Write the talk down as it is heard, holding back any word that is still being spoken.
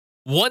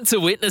Want to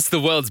witness the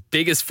world's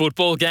biggest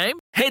football game?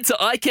 Head to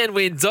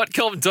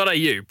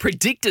iCanWin.com.au,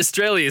 predict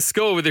Australia's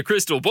score with a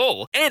crystal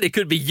ball, and it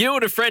could be you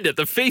and a friend at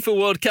the FIFA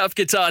World Cup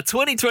Qatar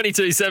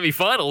 2022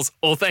 semi-finals,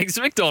 all thanks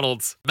to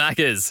McDonald's.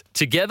 Maccas,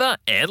 together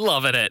and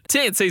loving it.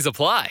 TNCs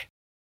apply.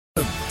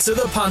 To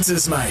the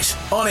Punters, Mate,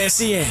 on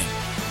SEN.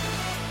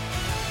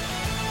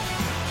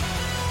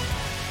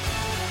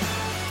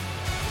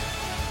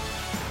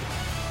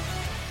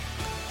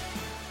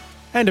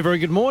 And a very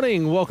good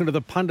morning. Welcome to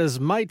the Punters,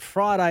 Mate.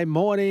 Friday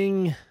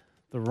morning.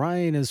 The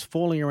rain is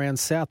falling around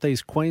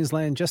southeast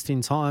Queensland just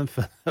in time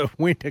for the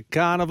winter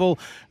carnival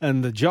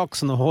and the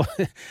jocks and the horse.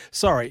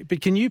 Sorry,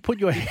 but can you put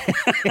your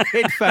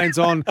headphones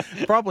on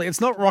properly?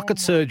 It's not rocket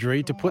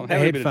surgery to put the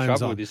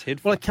headphones on. With this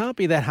headphone. Well, it can't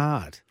be that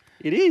hard.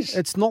 It is.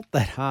 It's not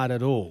that hard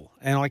at all.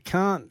 And I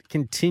can't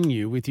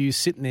continue with you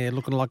sitting there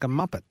looking like a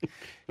muppet.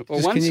 Well,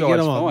 Just, one can you get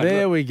side's them on? fine.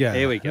 There we go.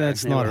 There we go.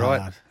 That's Now not we're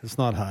right. hard. It's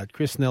not hard.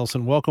 Chris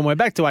Nelson, welcome. We're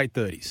back to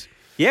 8:30s.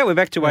 Yeah, we're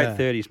back to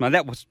 8:30s, mate.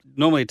 That was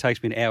normally it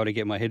takes me an hour to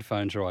get my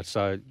headphones right.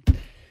 So,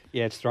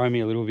 yeah, it's thrown me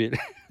a little bit.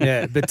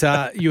 Yeah,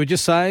 but you were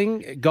just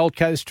saying Gold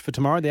Coast for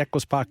tomorrow, the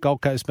Aquas Park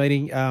Gold Coast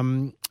meeting,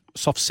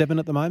 soft 7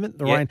 at the moment.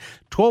 The rain,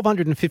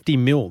 1,250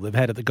 mil they've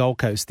had at the Gold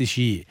Coast this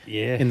year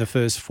in the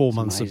first 4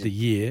 months of the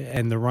year,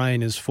 and the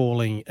rain is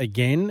falling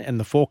again, and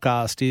the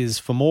forecast is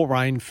for more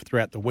rain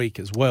throughout the week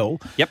as well.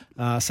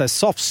 Yep. So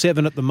soft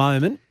 7 at the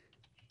moment.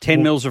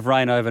 10 mils of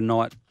rain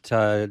overnight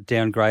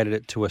downgraded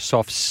it to a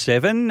soft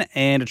 7,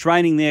 and it's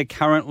raining there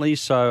currently,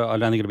 so I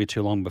don't think it'll be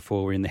too long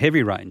before we're in the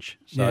heavy range.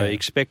 So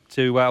expect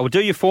to we'll do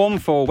your form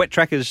for wet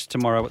trackers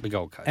tomorrow at the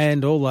Gold Coast.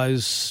 And all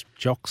those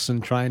jocks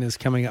and trainers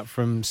coming up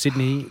from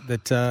Sydney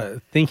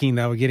that thinking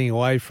they were getting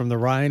away from the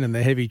rain and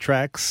the heavy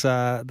tracks,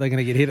 they're going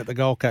to get hit at the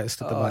Gold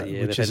Coast at the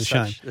moment, which is a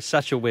shame. There's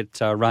such a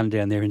wet run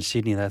down there in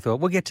Sydney. They thought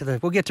we'll get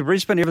to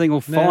Brisbane, everything will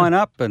fine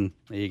up, and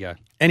there you go.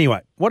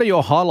 Anyway, what are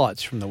your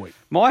highlights from the week?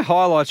 My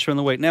highlights from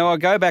the week. Now, I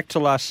go back to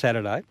last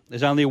Saturday.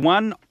 There's only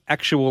one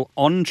actual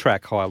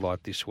on-track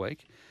highlight this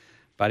week,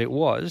 but it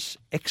was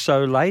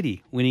Exo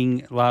Lady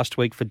winning last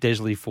week for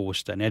Desley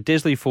Forster. Now,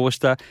 Desley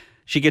Forster,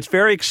 she gets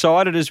very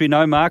excited, as we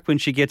know, Mark, when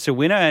she gets a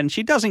winner, and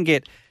she hasn't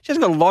got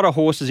a lot of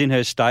horses in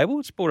her stable.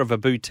 It's more of a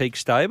boutique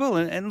stable,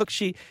 and look,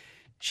 she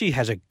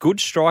has a good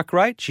strike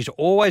rate. She's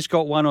always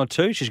got one or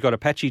two. She's got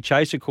Apache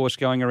Chase, of course,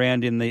 going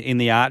around in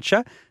the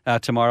Archer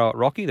tomorrow at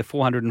Rocky, the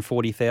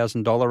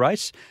 $440,000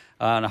 race.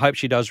 And I hope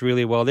she does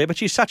really well there. But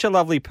she's such a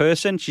lovely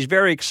person. She's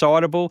very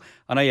excitable.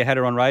 I know you had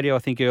her on radio, I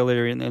think,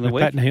 earlier in the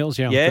week. Patton Hills,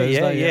 on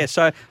Thursday. Yeah.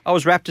 So I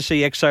was rapt to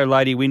see Exo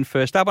Lady win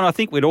first up. And I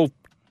think we'd all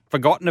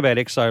forgotten about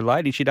Exo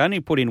Lady. She'd only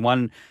put in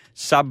one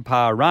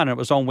subpar run, and it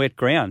was on wet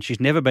ground.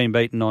 She's never been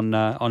beaten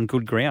on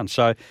good ground.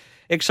 So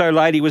Exo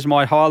Lady was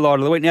my highlight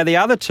of the week. Now, the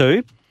other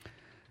two,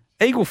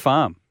 Eagle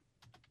Farm.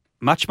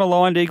 Much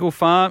maligned Eagle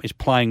Farm is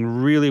playing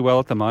really well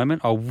at the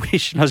moment. I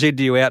wish, and I said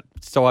to you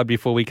outside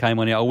before we came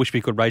on here, I wish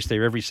we could race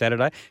there every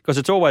Saturday because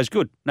it's always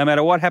good. No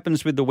matter what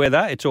happens with the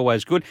weather, it's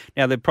always good.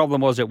 Now, the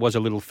problem was it was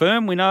a little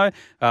firm, we know.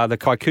 The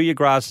Kikuyu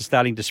grass is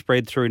starting to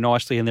spread through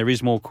nicely, and there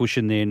is more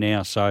cushion there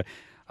now. So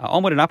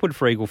onward and upward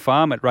for Eagle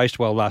Farm. It raced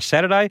well last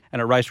Saturday,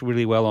 and it raced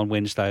really well on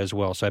Wednesday as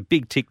well. So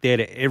big tick there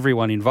to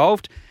everyone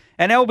involved.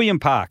 And Albion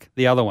Park,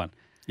 the other one.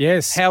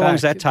 Yes. How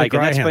long's that taken?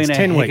 That's been a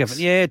 10 heck weeks. of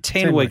it. Yeah,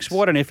 10 weeks.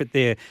 What an effort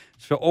there.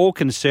 For all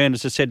concerned,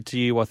 as I said to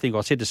you, I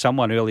said to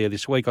someone earlier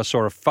this week, I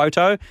saw a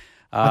photo.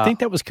 I think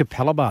that was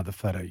Capalabar, the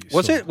photo you saw.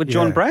 Was it? With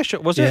John Brash?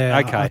 Was it?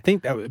 Okay. I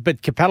think that was,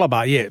 but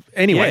Capalabar, yeah.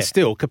 Anyway,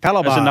 still,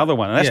 Capalabar. There's another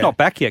one. And that's not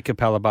back yet,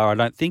 Capalabar, I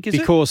don't think, is it?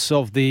 Because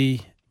of the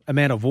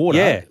amount of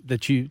water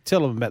that you tell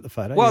them about the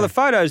photo. Well, the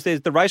photos,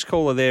 there's the race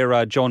caller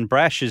there, John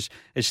Brash, is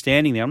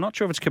standing there. I'm not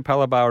sure if it's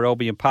Capalabar or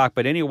Albion Park,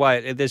 but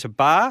anyway, there's a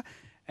bar.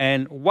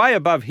 And way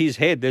above his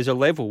head, there's a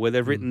level where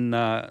they've written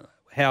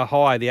how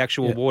high the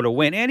actual water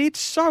went. And it's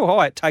so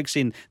high. It takes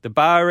in the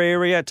bar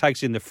area, it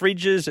takes in the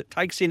fridges, it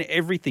takes in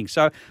everything.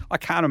 So I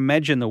can't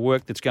imagine the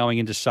work that's going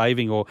into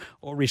saving or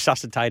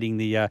resuscitating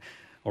the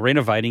or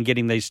renovating,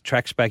 getting these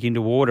tracks back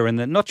into water.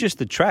 And not just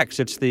the tracks,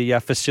 it's the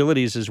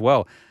facilities as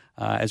well,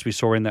 as we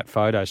saw in that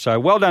photo. So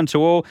well done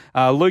to all.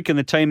 Luke and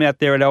the team out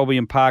there at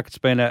Albion Park. It's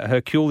been a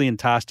Herculean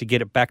task to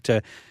get it back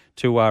to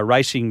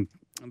racing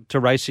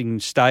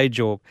stage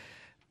or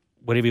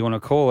whatever you want to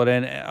call it.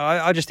 And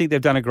I just think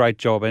they've done a great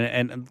job.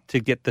 And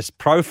to get this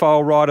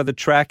profile right of the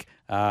track,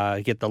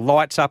 get the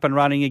lights up and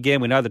running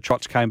again. We know the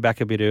trots came back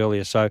a bit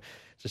earlier. So, as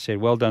I said,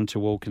 well done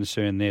to all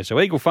concerned there.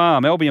 So, Eagle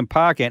Farm, Albion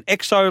Park, and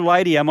Exo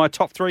Lady are my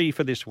top three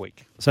for this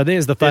week. So,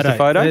 there's the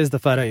photo. There's the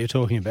photo you're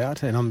talking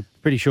about. And I'm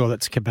pretty sure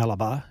that's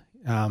Capalabar,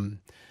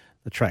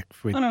 the track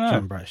with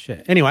John Brash.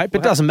 Yeah. Anyway, but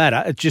it doesn't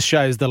matter. It just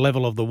shows the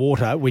level of the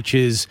water, which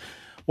is,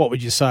 what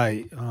would you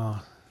say,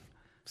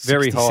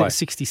 very high.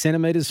 60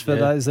 centimetres for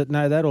those that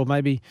know that, or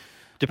maybe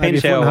depends maybe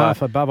a foot how and a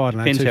half above. I don't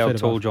know. Depends how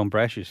tall above. John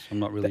Brash is. I'm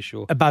not really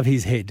sure. Above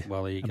his head.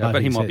 Well, there you go.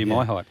 But he might be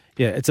my height.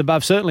 Yeah, it's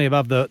certainly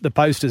above the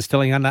posters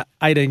telling under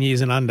 18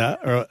 years and under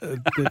or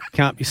that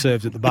can't be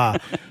served at the bar.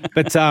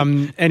 But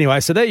anyway,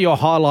 so they're your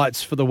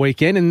highlights for the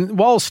weekend. And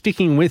while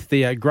sticking with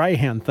the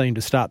Greyhound theme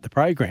to start the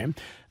program,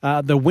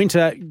 The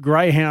Winter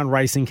Greyhound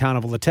Racing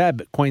Carnival, the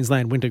TAB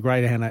Queensland Winter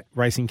Greyhound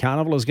Racing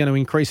Carnival, is going to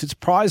increase its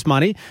prize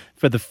money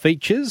for the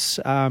features.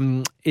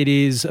 It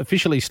is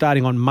officially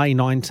starting on May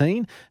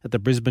 19 at the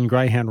Brisbane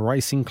Greyhound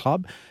Racing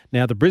Club.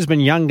 Now, the Brisbane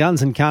Young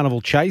Guns and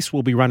Carnival Chase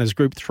will be run as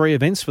Group 3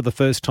 events for the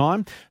first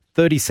time,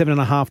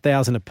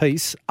 $37,500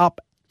 apiece, up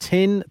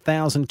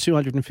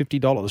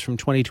 $10,250 from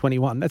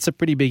 2021. That's a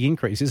pretty big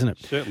increase, isn't it?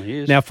 Certainly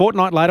is. Now, a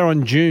fortnight later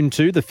on June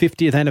 2, the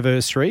 50th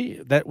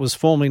anniversary, that was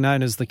formerly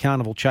known as the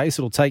Carnival Chase.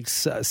 It'll take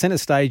centre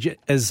stage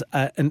as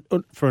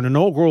for an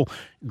inaugural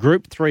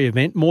Group 3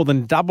 event, more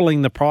than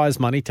doubling the prize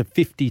money to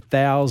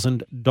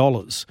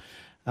 $50,000.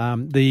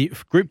 The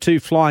Group 2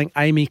 Flying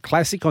Amy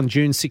Classic on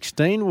June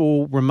 16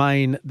 will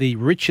remain the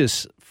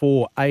richest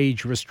for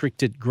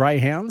age-restricted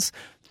greyhounds,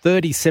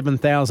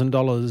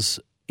 $37,000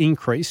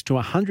 increase to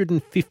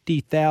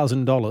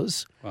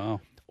 $150,000. Wow.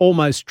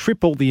 Almost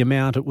triple the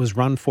amount it was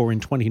run for in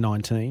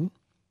 2019.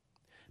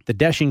 The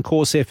Dashing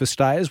Corsair for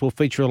stayers will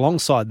feature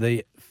alongside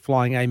the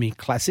Flying Amy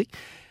Classic.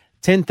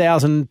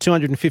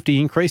 $10,250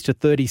 increase to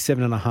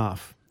 $37,500.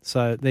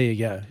 So there you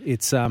go.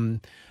 It's a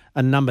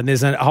number. And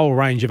there's a whole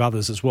range of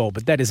others as well,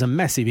 but that is a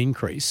massive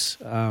increase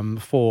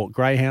for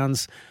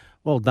greyhounds.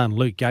 Well done,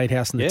 Luke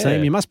Gatehouse and the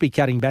team. You must be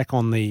cutting back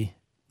on the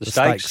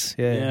stakes.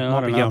 Yeah,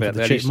 I don't know about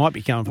that. Might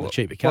be going for the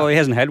cheaper cut. Well, he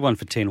hasn't had one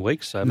for 10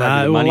 weeks. So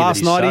no,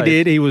 last night he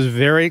did. He was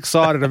very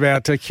excited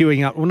about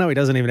queuing up. Well, no, he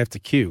doesn't even have to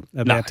queue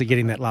to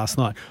getting that last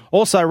night.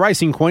 Also,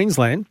 Racing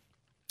Queensland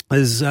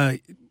has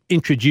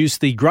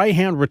introduced the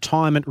Greyhound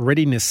Retirement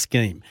Readiness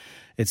Scheme.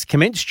 It's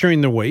commenced during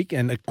the week,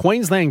 and a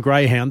Queensland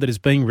greyhound that is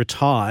being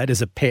retired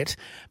as a pet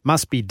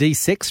must be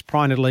desexed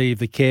prior to leave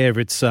the care of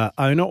its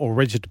owner or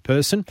registered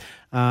person,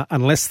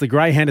 unless the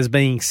greyhound is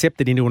being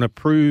accepted into an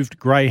approved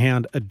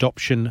greyhound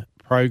adoption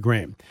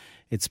program.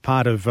 It's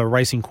part of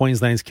Racing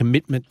Queensland's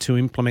commitment to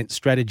implement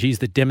strategies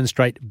that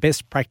demonstrate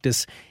best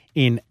practice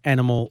in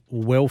animal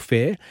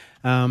welfare.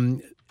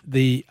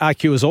 The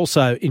RQ has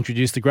also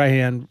introduced the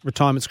Greyhound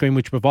Retirement Scheme,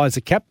 which provides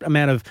a capped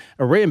amount of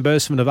a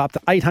reimbursement of up to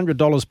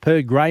 $800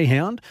 per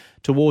greyhound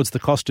towards the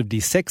cost of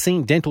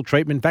desexing, dental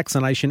treatment,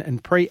 vaccination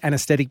and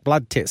pre-anaesthetic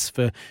blood tests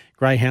for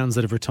greyhounds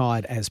that have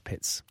retired as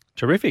pets.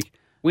 Terrific.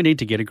 We need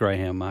to get a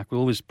greyhound, Mark, with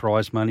all this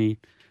prize money.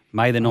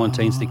 May the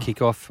 19th to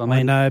kick off.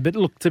 I know, but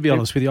look, to be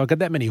honest with you, I've got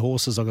that many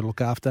horses I've got to look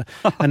after.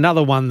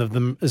 Another one of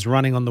them is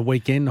running on the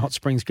weekend, Hot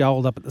Springs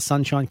Gold up at the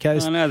Sunshine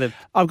Coast. I know that.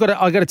 I've got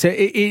to tell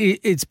you,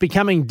 it's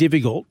becoming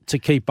difficult to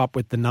keep up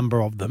with the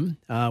number of them.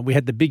 We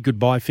had the Big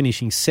Goodbye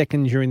finishing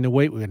second during the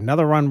week. We've got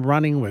another one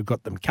running. We've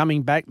got them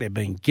coming back. They're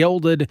being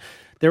gelded.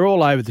 They're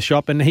all over the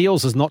shop, and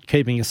Heels is not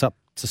keeping us up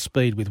to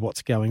speed with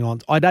what's going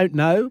on. I don't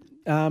know.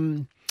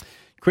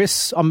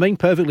 Chris, I'm being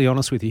perfectly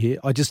honest with you here.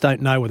 I just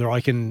don't know whether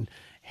I can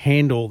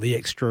handle the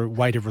extra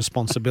weight of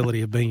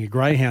responsibility of being a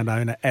greyhound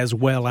owner as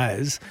well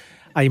as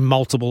a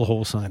multiple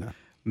horse owner.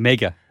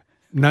 Mega.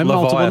 No,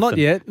 Leviathan.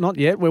 multiple, not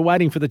yet. We're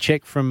waiting for the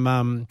check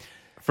from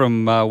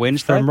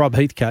Wednesday? From Rob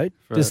Heathcote.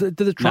 Do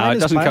the trainers no, it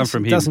doesn't pay come us?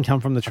 from him. It doesn't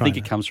come from the trainer. I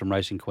think it comes from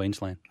Racing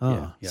Queensland.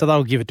 Oh, yeah. So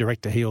they'll give it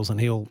direct to Heels and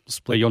he'll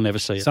split. Well, you'll never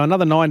see it. So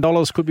another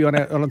 $9 could be on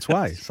its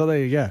way. So there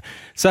you go.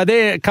 So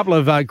there are a couple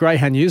of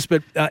greyhound news,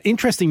 but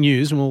interesting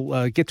news, and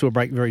we'll get to a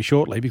break very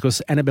shortly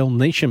because Annabelle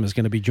Neesham is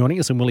going to be joining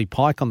us and Willie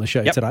Pike on the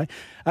show today.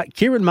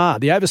 Kieran Maher,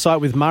 the oversight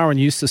with Maher and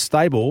Eustace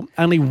Stable,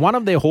 only one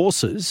of their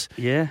horses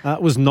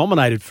was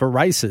nominated for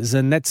races,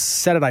 and that's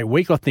Saturday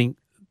week, I think.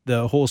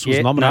 The horse was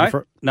nominated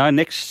for... No,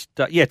 next...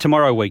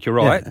 tomorrow week, you're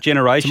right.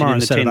 Generation tomorrow in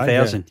the Saturday,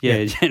 10,000.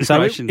 Yeah.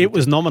 So it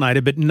was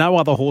nominated, but no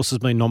other horse has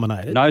been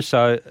nominated. No,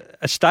 so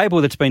a stable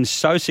that's been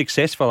so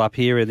successful up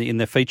here in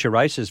the feature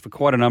races for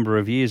quite a number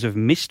of years have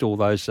missed all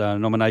those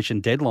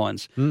nomination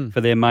deadlines for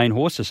their main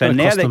horses. So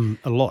now cost them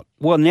a lot.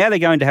 Well, now they're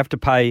going to have to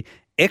pay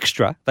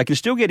extra. They can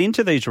still get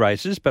into these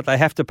races, but they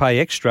have to pay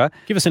extra.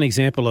 Give us an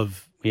example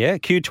of... Yeah,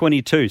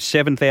 Q22,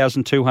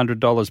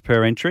 $7,200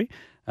 per entry.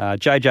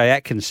 JJ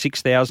Atkins,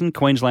 $6,000.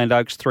 Queensland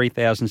Oaks,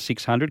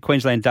 $3,600.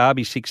 Queensland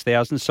Derby,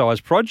 $6,000.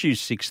 Size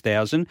Produce,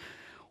 $6,000.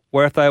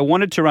 Where if they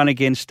wanted to run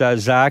against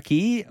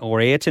Zaki or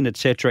Ayrton,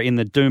 etc., in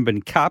the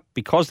Doomben Cup,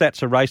 because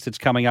that's a race that's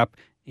coming up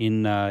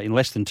in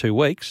less than 2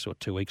 weeks, or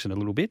 2 weeks and a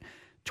little bit,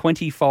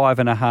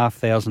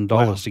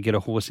 $25,500 to get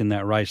a horse in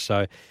that race.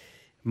 So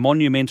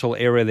monumental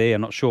error there. I'm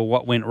not sure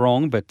what went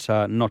wrong, but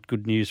not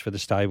good news for the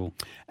stable.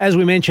 As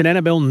we mentioned,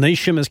 Annabelle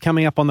Neesham is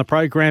coming up on the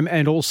program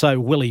and also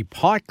Willie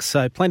Pike,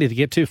 so plenty to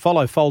get to.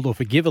 Follow, fold or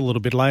forgive a little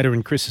bit later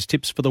in Chris's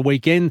tips for the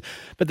weekend.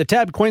 But the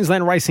TAB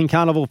Queensland Racing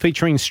Carnival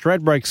featuring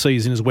Stradbroke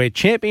season is where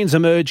champions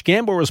emerge.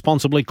 Gamble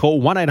responsibly.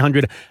 Call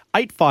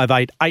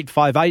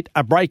 1-800-858-858.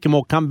 A break and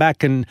we'll come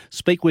back and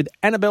speak with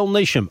Annabelle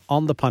Neesham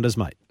on The Punter's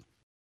Mate.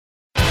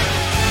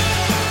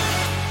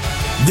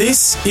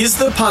 This is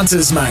The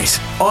Punter's Mate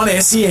on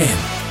SEN.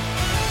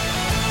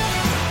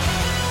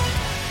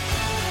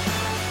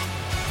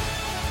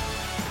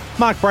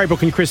 Mark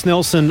Braybrook and Chris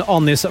Nelson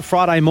on this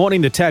Friday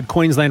morning. The TAB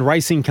Queensland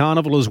Racing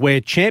Carnival is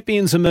where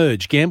champions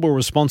emerge. Gamble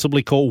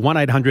responsibly. Call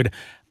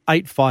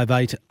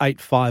 858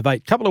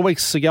 858. A couple of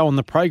weeks ago on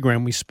the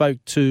program, we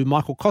spoke to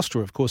Michael Costa,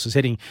 of course, is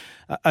heading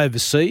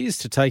overseas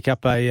to take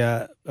up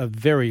a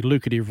very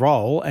lucrative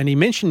role. And he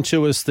mentioned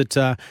to us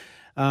that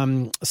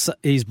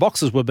his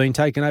boxes were being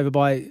taken over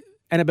by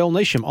Annabelle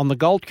Neasham on the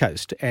Gold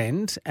Coast.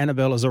 And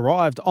Annabelle has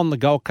arrived on the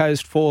Gold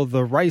Coast for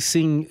the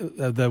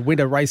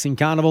Winter Racing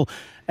Carnival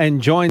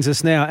and joins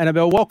us now.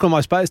 Annabelle, welcome,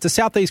 I suppose, to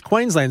southeast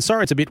Queensland.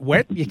 Sorry it's a bit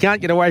wet. You can't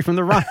get away from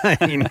the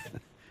rain.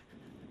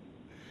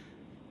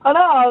 I know,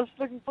 I was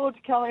looking forward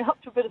to coming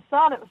up to a bit of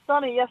sun. It was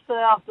sunny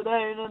yesterday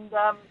afternoon, and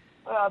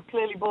I've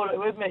clearly brought it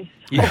with me.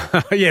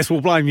 Yeah. Yes,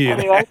 we'll blame you.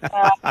 Anyway,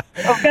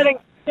 I'm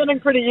getting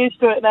pretty used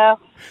to it now.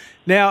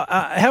 Now,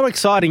 how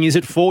exciting is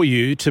it for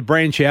you to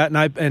branch out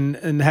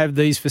and have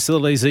these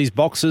facilities, these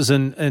boxes,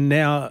 and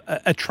now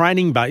a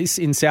training base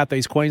in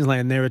southeast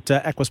Queensland there at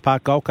Aquis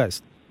Park Gold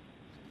Coast?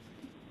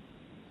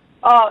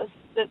 Oh,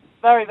 it's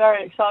very,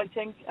 very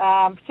exciting,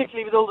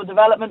 particularly with all the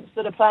developments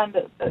that are planned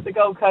at the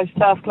Gold Coast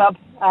Turf Club.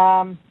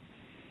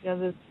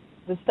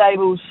 The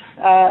stables,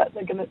 there are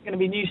going to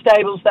be new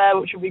stables there,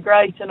 which will be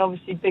great, and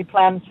obviously big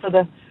plans for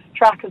the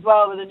track as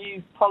well, with a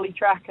new poly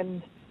track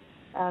and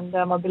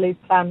I believe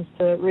plans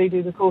to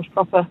redo the course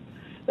proper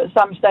at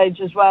some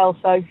stage as well.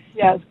 So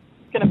yeah, it's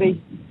going to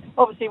be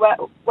obviously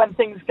when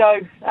things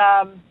go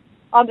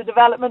under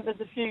development.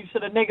 There's a few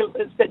sort of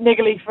it's a bit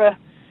niggly for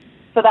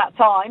that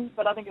time,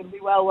 but I think it'll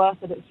be well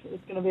worth it.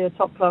 It's going to be a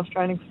top class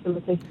training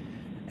facility.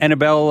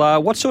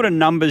 Annabelle, what sort of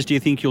numbers do you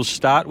think you'll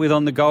start with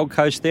on the Gold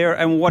Coast there,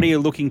 and what are you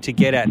looking to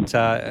get at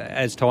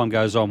as time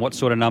goes on? What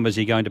sort of numbers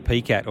are you going to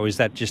peak at, or is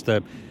that just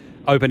an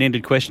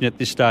open-ended question at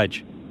this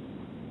stage?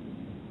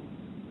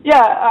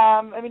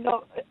 Yeah,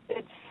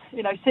 it's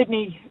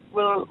Sydney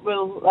will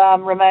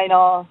remain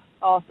our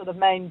sort of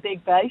main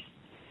big base,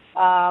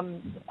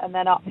 and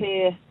then up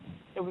here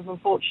we've been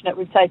fortunate.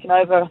 We've taken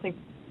over, I think,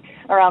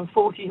 around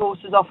 40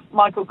 horses off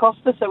Michael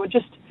Costa, so we're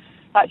just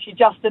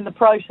in the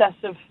process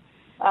of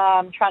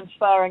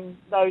transferring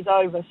those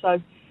over.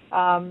 So,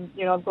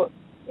 I've got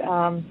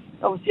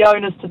obviously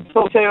owners to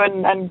talk to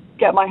and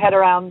get my head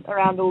around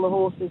all the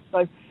horses.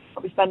 So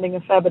I'll be spending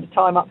a fair bit of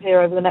time up here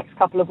over the next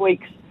couple of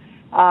weeks.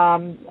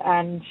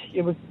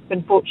 We've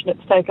been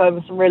fortunate to take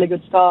over some really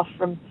good staff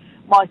from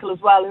Michael as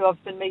well, who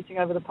I've been meeting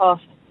over the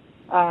past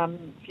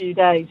few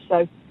days.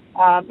 So,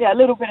 a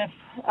little bit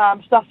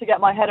of stuff to get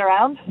my head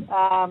around.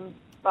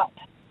 But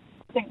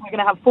I think we're going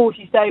to have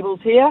 40 stables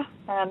here.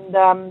 And,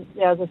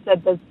 as I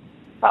said, there's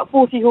about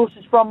 40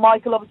 horses from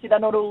Michael. Obviously, they're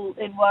not all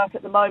in work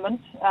at the moment.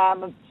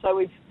 So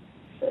we've,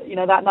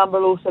 that number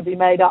will also be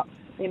made up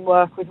in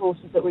work with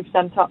horses that we've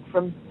sent up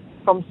from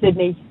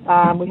Sydney.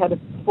 We had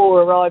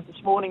 4 arrive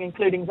this morning,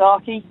 including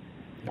Zaki.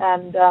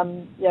 And,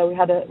 we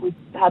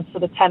had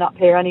sort of 10 up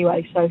here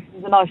anyway. So it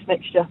was a nice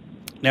mixture.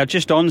 Now,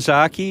 just on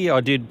Zaki,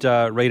 I did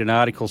read an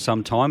article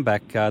some time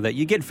back that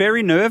you get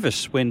very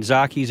nervous when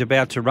Zaki's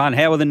about to run.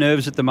 How are the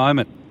nerves at the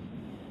moment?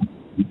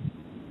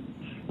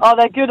 Oh,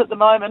 they're good at the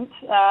moment.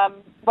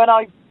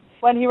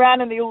 When he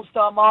ran in the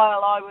All-Star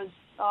Mile, I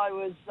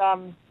was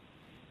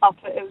up.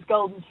 It was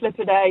Golden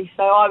Slipper Day,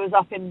 so I was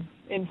up in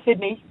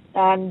Sydney,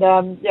 and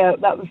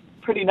that was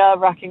pretty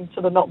nerve-wracking,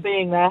 sort of not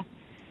being there.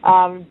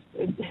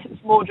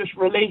 It's more just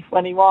relief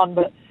when he won,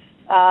 but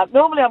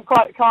normally I'm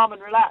quite calm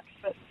and relaxed.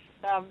 But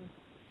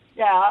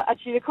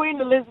actually, the Queen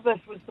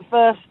Elizabeth was the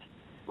first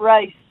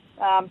race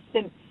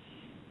since.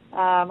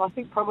 I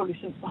think probably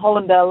since the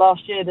Hollandale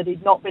last year that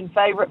he'd not been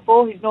favourite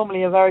for. He's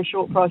normally a very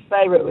short price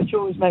favourite, which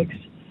always makes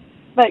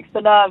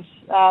the nerves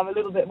a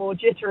little bit more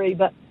jittery.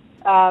 But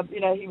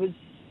he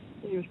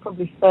was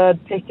probably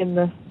third pick in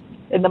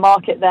the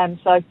market then.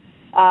 So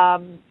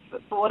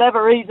for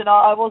whatever reason,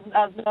 I wasn't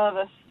as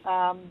nervous.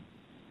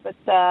 But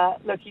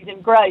look, he's in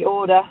great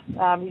order.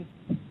 He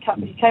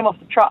came off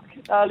the truck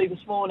early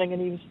this morning,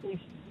 and he's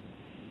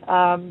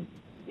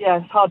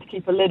it's hard to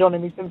keep a lid on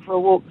him. He's been for a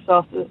walk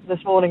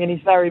this morning, and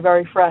he's very,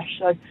 very fresh.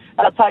 So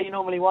that's how you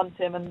normally want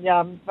him, and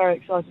I'm very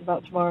excited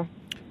about tomorrow.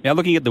 Now,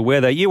 looking at the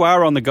weather, you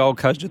are on the Gold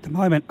Coast at the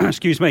moment.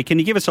 Excuse me. Can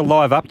you give us a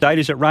live update?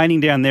 Is it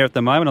raining down there at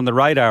the moment? On the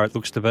radar, it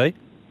looks to be.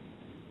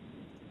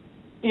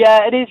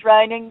 Yeah, it is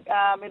raining.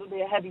 It'll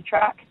be a heavy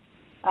track,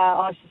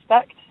 I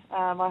suspect.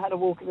 I had a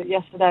walk of it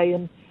yesterday,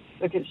 and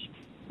look,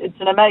 it's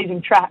an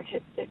amazing track.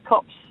 It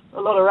cops a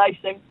lot of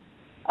racing.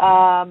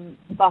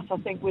 But I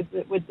think with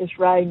this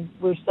rain,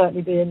 we'll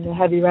certainly be in the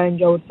heavy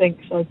range, I would think.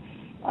 So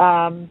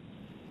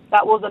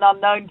that was an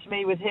unknown to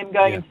me with him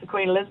going into the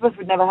Queen Elizabeth.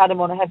 We'd never had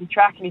him on a heavy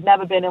track, and he'd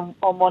never been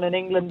on one in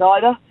England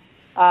either.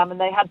 And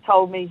they had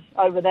told me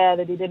over there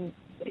that he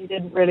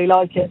didn't really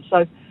like it.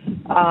 So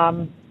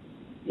I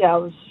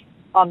was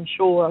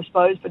unsure, I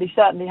suppose, but he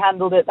certainly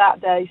handled it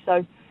that day.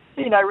 So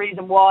see no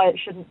reason why it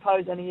shouldn't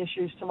pose any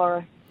issues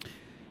tomorrow.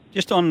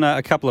 Just on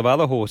a couple of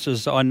other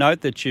horses, I note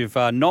that you've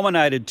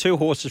nominated 2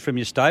 horses from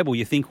your stable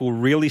you think will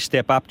really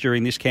step up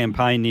during this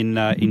campaign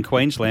in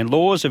Queensland,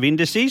 Laws of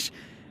Indices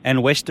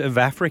and West of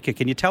Africa.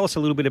 Can you tell us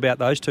a little bit about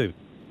those 2?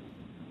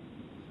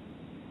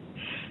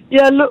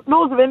 Yeah, look,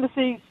 Laws of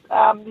Indices,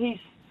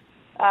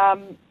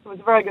 was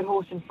a very good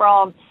horse in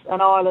France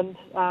and Ireland.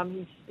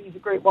 He's a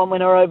Group 1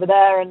 winner over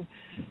there,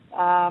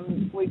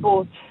 and we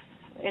bought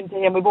into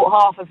him. We bought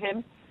half of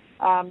him.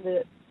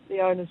 The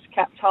owners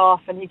kept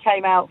half, and he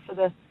came out for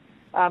the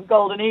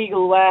Golden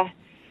Eagle, where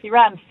he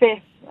ran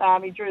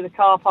 5th. He drew the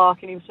car park,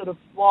 and he was sort of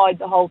wide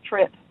the whole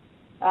trip.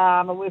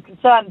 And we were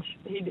concerned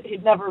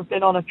he'd never have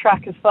been on a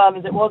track as firm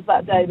as it was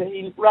that day, but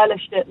he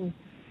relished it, and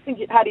I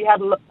think had he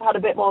had a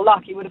bit more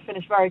luck, he would have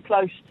finished very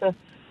close to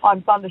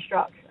I'm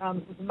Thunderstruck. It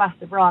was a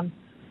massive run.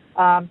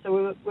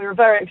 So we were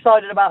very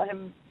excited about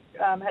him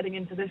heading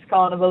into this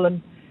carnival,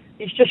 and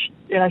he's just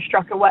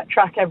struck a wet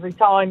track every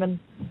time. And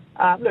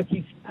look,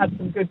 he's had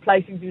some good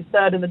placings. He was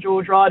 3rd in the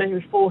George Ryder, he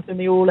was 4th in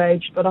the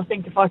All-Age. But I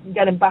think if I can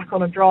get him back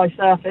on a dry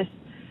surface,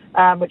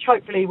 which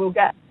hopefully we'll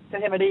get to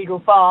him at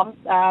Eagle Farm,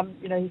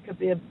 he could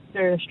be a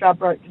serious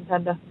Stradbroke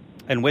contender.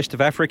 And West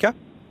of Africa?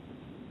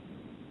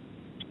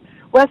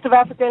 West of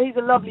Africa, he's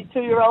a lovely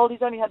 2-year-old.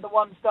 He's only had the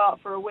one start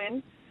for a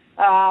win,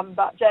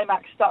 but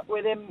J-Max stuck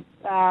with him,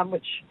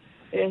 which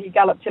he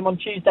galloped him on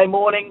Tuesday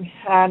morning,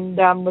 and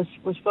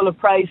was full of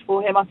praise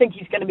for him. I think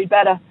he's going to be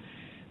better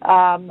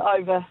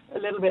over a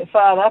little bit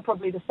further.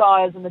 Probably the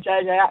sires and the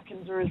JJ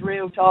Atkins are his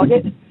real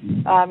target.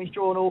 He's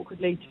drawn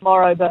awkwardly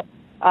tomorrow, but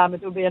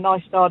it will be a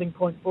nice starting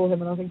point for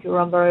him, and I think he'll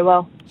run very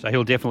well. So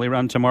he'll definitely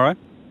run tomorrow?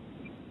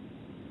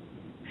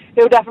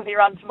 He'll definitely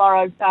run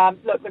tomorrow.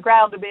 Look, the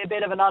ground will be a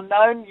bit of an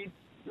unknown. He's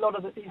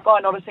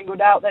by not a single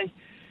doubt. They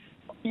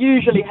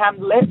usually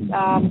handle it.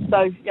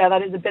 So, yeah,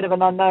 that is a bit of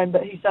an unknown,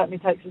 but he certainly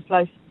takes his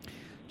place.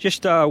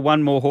 Just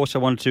one more horse I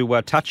wanted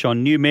to touch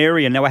on, New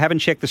Marion. Now, I haven't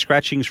checked the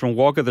scratchings from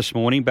Wagga this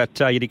morning, but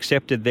you'd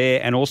accepted there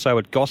and also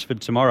at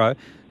Gosford tomorrow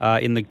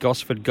in the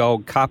Gosford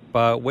Gold Cup.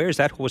 Where is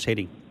that horse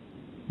heading?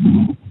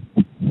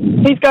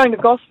 He's going to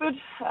Gosford.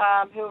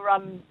 He'll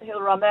run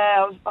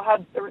there. I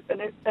had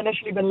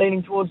initially been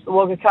leaning towards the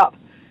Wagga Cup.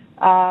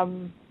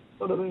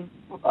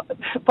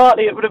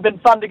 Partly it would have been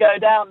fun to go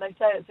down. They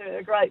say it's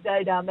a great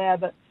day down there,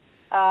 but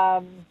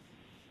I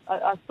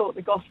thought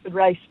the Gosford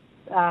race,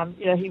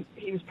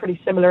 he was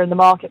pretty similar in the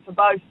market for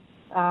both.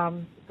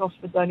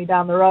 Gosford's only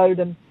down the road,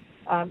 and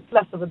it's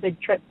less of a big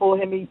trip for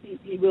him.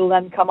 He will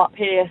then come up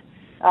here.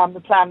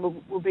 The plan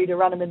will be to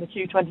run him in the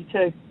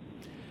Q22.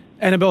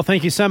 Annabelle,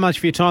 thank you so much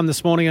for your time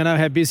this morning. I know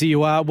how busy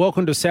you are.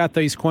 Welcome to South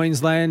East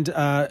Queensland.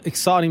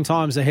 Exciting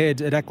times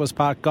ahead at Aquas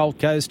Park, Gold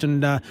Coast.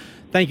 And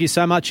thank you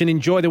so much and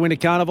enjoy the Winter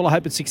Carnival. I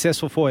hope it's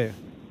successful for you.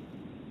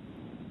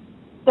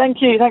 Thank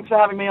you. Thanks for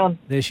having me on.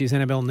 There she is,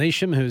 Annabelle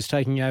Neesham, who's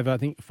taking over, I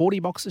think, 40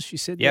 boxes, she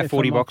said. Yeah,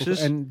 40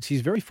 boxes. And she's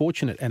very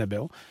fortunate,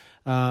 Annabelle,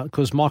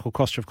 because Michael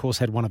Costa, of course,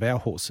 had one of our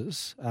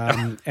horses.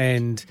 Well,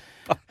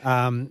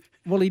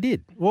 he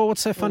did. Well,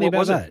 what's so funny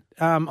about that?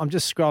 I'm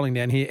just scrolling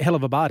down here. Hell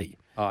of a Barty.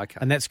 Oh, okay.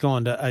 And that's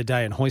gone to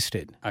O'Day and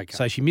Hoysted. Okay.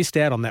 So she missed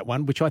out on that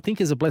one, which I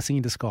think is a blessing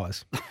in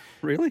disguise.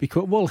 Really?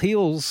 Because,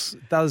 Heels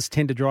does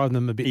tend to drive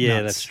them a bit nuts.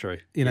 Yeah, that's true.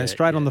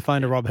 Straight on the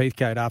phone to Rob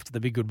Heathcote after the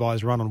Big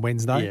Goodbyes run on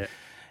Wednesday. Yeah.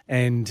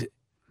 And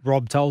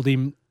Rob told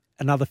him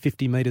another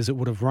 50 metres it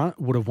would have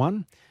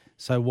won.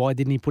 So why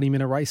didn't he put him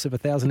in a race of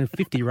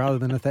 1,050 rather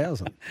than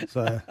 1,000?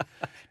 So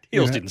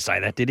Heels didn't say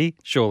that, did he?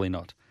 Surely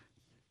not.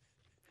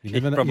 He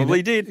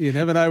probably did. You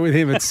never know with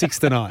him at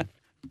 6-9.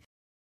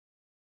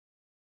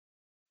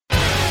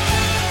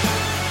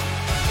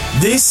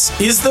 This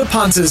is The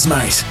Punters,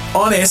 Mate,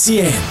 on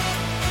SEN.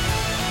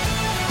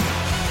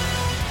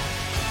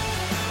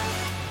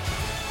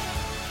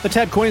 The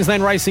TAB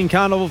Queensland Racing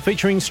Carnival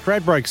featuring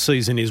Stradbroke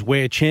season is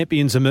where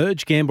champions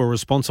emerge. Gamble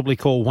responsibly.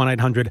 Call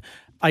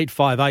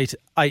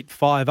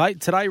 1-800-858-858.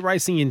 Today,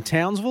 racing in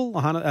Townsville,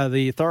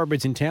 the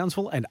Thoroughbreds in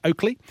Townsville and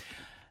Oakley.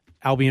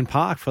 Albion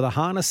Park for the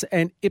harness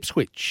and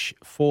Ipswich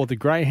for the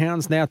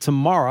greyhounds. Now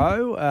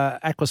tomorrow,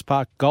 Aquas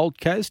Park Gold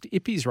Coast.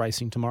 Ippy's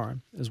racing tomorrow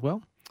as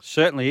well.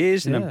 Certainly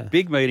is, and a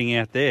big meeting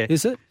out there.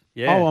 Is it?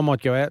 Yeah. Oh, I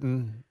might go out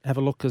and have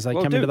a look because they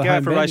come into the go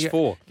home. for race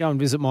 4. Go and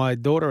visit my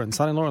daughter and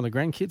son-in-law and the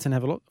grandkids and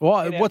have a look.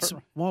 What's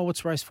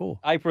race 4?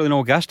 April in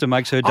Augusta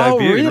makes her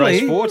debut in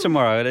race 4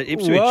 tomorrow at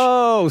Ipswich.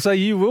 Whoa, so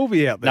you will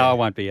be out there? No, I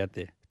won't be out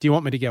there. Do you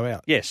want me to go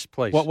out? Yes,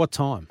 please. What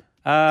time?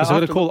 Because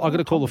I've got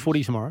to call the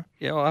footy tomorrow.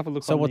 Yeah, I'll have a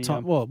look. So what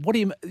time? Well, what do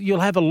you?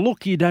 You'll have a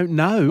look. You don't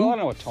know. Well, I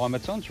know what time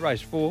it's on. It's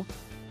race 4.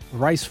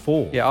 Race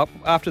 4. Yeah,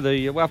 after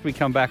we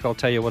come back, I'll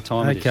tell you what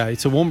time it is. Okay,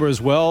 Toowoomba as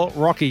well.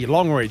 Rocky,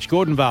 Longreach,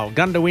 Gordonvale,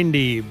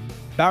 Gundawindi,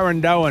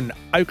 Barrendowan,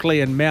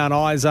 Oakley and Mount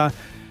Isa.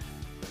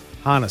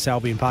 Harness,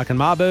 Albion Park and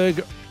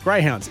Marburg.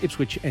 Greyhounds,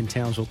 Ipswich and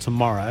Townsville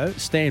tomorrow.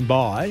 Stand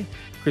by.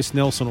 Chris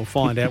Nelson will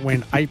find out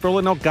when April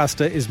in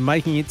Augusta is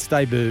making its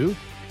debut.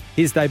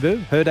 Her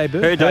debut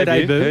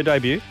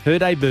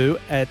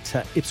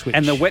at Ipswich.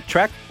 And the wet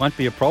track won't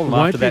be a problem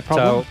after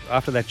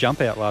that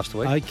jump out last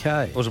week.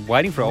 Okay. I wasn't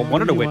waiting for it. I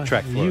wanted a wet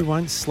track for it. You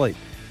won't sleep.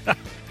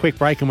 Quick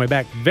break and we're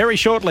back very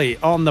shortly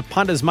on The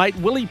Punters, Mate.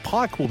 Willie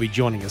Pike will be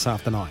joining us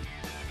after 9.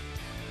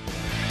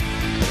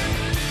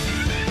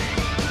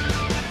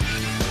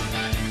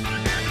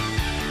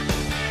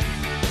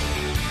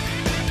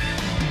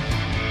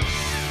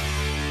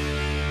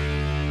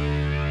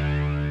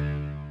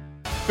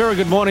 Very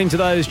good morning to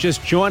those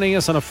just joining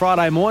us on a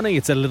Friday morning.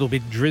 It's a little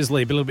bit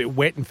drizzly, a little bit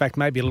wet. In fact,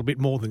 maybe a little bit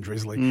more than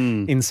drizzly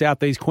in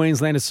southeast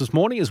Queensland this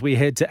morning as we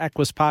head to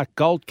Aquas Park,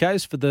 Gold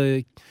Coast for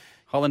the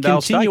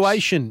Hollandale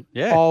continuation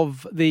Stakes.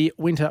 of the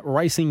Winter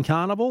Racing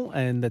Carnival,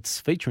 and that's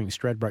featuring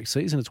Stradbroke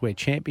season. It's where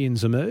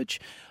champions emerge.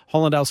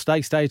 Hollandale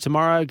Stakes Day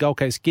tomorrow, Gold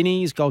Coast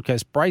Guineas, Gold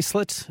Coast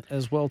Bracelet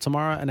as well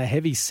tomorrow, and a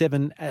heavy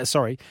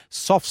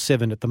soft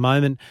 7 at the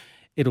moment.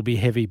 It'll be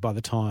heavy by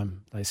the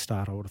time they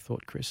start, I would have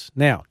thought, Chris.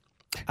 Now,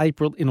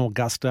 April in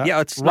Augusta.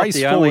 Yeah, it's not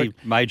the only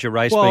major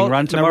race being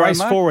run tomorrow, race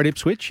mate. 4 at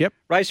Ipswich, yep.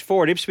 Race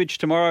 4 at Ipswich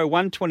tomorrow,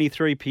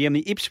 1:23 p.m.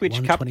 The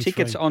Ipswich Cup 1:23.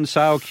 tickets on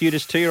sale.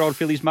 Cutest 2-year-old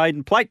fillies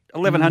maiden plate,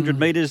 1,100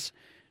 metres.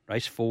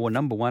 Race 4,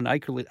 number 1,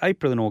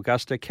 April in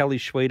Augusta. Kelly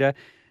Schweida,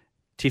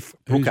 Tiff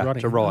Who's Brooker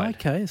riding? to ride.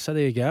 Okay, so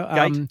there you go.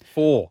 Gate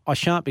 4. I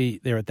shan't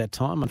be there at that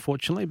time,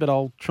 unfortunately, but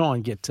I'll try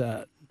and get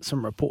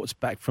some reports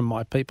back from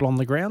my people on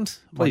the ground.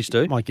 Please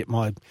do. Might get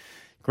my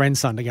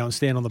grandson to go and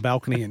stand on the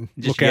balcony and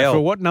Just look out yell.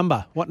 for what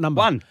number? What number?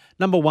 1.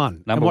 Number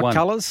 1. Number and what 1.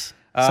 colours?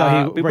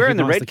 We're wearing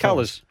the recognised red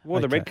colours. Wore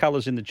the red Okay.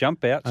 colours in the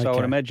jump out, so I would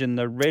Okay. imagine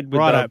the red with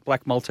Righto. the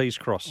black Maltese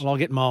cross. Well, I'll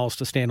get Miles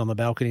to stand on the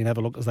balcony and have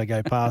a look as they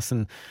go past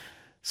and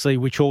see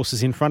which horse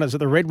is in front. Is it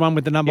the red one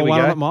with the number Here we 1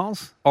 on go. it,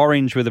 Miles?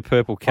 Orange with a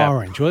purple cap.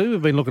 Orange. Well,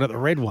 we've been looking at the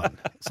red one.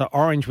 So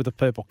orange with a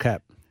purple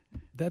cap.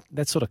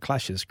 That sort of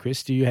clashes,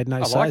 Chris. You had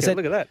no I say. like Is it. that-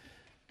 Look at that.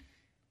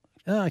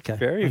 Oh, okay.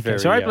 Very, okay. very,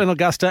 So April in yeah.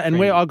 Augusta, and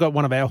Very where I've got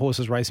one of our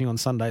horses racing on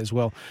Sunday as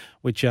well,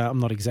 which I'm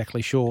not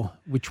exactly sure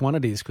which one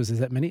it is because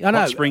there's that many. Oh, no,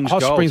 Hot Springs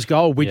Hot Gold. Springs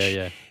Gold, which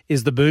Yeah, yeah.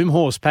 is the boom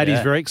horse. Paddy's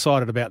Yeah. very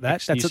excited about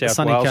that. That's New at the South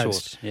Sunny Wales Coast.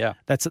 horse. Yeah.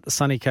 That's at the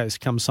Sunny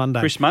Coast come Sunday.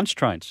 Chris Munch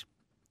trains.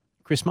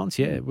 Chris Monts,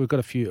 yeah, we've got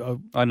a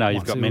few. I know, you've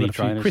once, got we've many a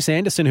few. trainers. Chris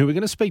Anderson, who we're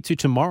going to speak to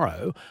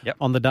tomorrow Yep.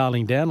 on the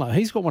Darling Download,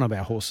 he's got one of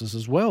our horses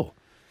as well.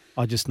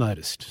 I just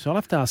noticed. So I'll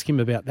have to ask him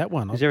about that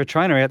one. Is there a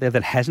trainer out there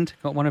that hasn't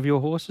got one of your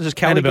horses? Has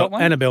Kelly Annabelle, got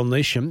one? Annabelle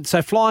Neesham.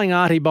 So Flying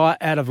Artie by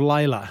out of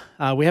Layla.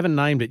 We haven't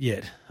named it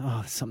yet. Oh,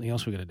 that's something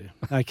else we're going to do.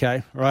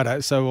 Okay, righto.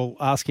 So we'll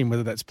ask him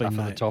whether that's been Tough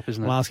at named. the top,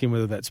 isn't it? We'll ask him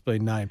whether that's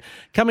been named.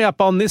 Coming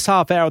up on this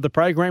half hour of the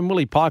program,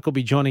 Willie Pike will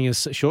be joining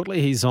us shortly.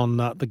 He's on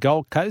the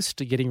Gold Coast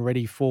getting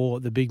ready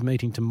for the big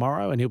meeting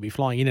tomorrow, and he'll be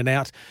flying in and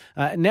out.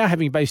 Now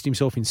having based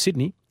himself in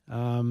Sydney,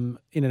 in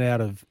and out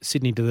of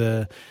Sydney to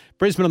the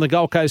Brisbane and the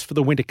Gold Coast for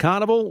the Winter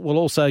Carnival. We'll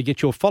also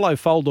get your follow,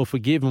 fold or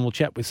forgive, and we'll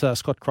chat with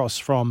Scott Cross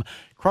from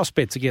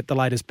CrossBet to get the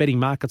latest betting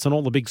markets on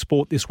all the big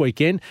sport this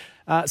weekend.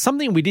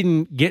 Something we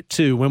didn't get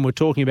to when we're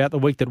talking about the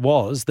week that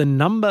was, the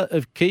number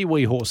of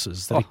Kiwi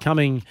horses that are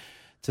coming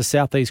to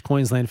southeast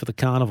Queensland for the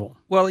Carnival.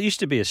 Well, it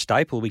used to be a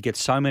staple. We get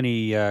so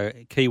many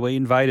Kiwi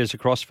invaders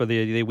across for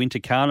the Winter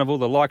Carnival.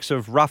 The likes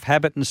of Rough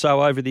Habit and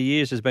so over the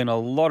years, there's been a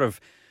lot of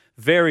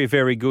very,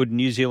 very good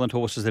New Zealand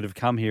horses that have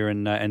come here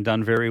and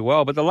done very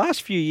well. But the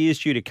last few years,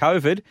 due to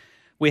COVID,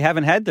 we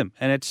haven't had them,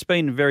 and it's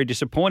been very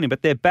disappointing.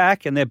 But they're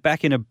back, and they're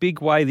back in a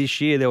big way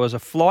this year. There was a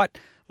flight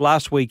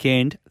last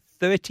weekend.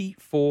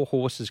 34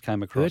 horses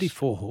came across.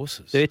 34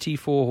 horses.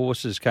 34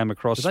 horses came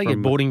across. Do they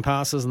get boarding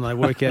passes and they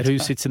work out who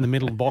sits in the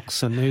middle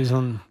box and who's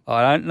on?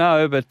 I don't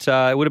know, but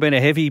it would have been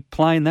a heavy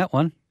plane, that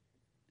one.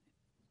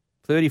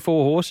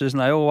 34 horses,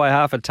 and they all weigh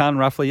half a tonne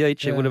roughly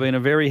each. Yeah. It would have been a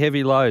very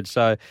heavy load.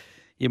 So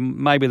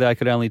maybe they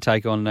could only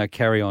take on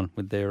carry-on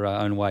with their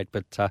own weight.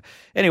 But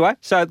anyway,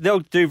 so they'll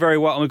do very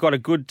well. And we've got a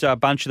good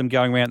bunch of them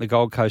going around the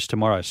Gold Coast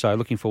tomorrow. So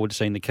looking forward to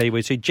seeing the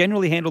Kiwis, who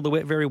generally handle the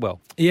wet very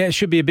well. Yeah, it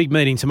should be a big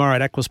meeting tomorrow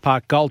at Aquas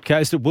Park, Gold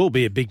Coast. It will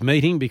be a big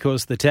meeting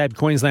because the TAB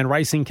Queensland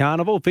Racing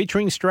Carnival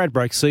featuring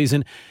Stradbroke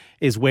season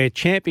is where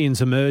champions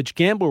emerge.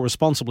 Gamble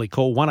responsibly.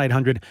 Call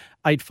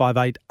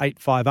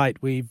 1-800-858-858.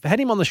 We've had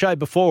him on the show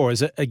before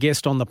as a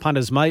guest on the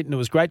Punter's Mate, and it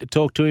was great to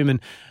talk to him. And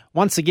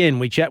once again,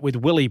 we chat with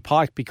Willie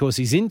Pike because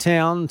he's in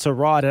town to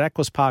ride at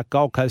Aquas Park,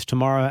 Gold Coast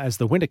tomorrow as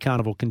the Winter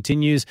Carnival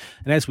continues.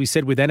 And as we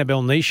said with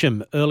Annabelle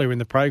Neesham earlier in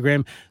the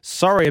program,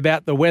 sorry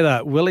about the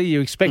weather, Willie. You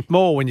expect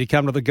more when you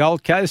come to the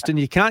Gold Coast, and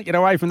you can't get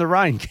away from the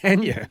rain,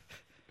 can you?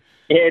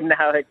 Yeah,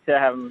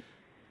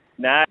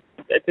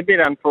 it's a bit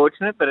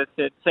unfortunate, but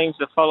it seems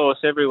to follow us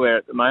everywhere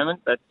at the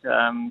moment. But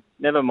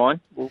never mind,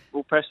 we'll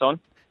press on.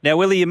 Now,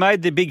 Willie, you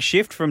made the big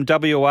shift from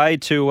WA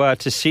to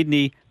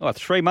Sydney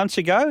 3 months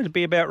ago. It'd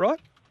be about right.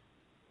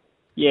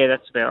 Yeah,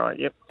 that's about right.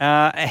 Yep.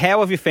 How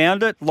have you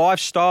found it?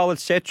 Lifestyle,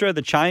 etc.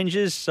 The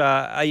changes.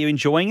 Are you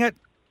enjoying it?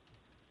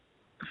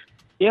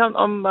 Yeah,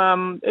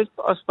 I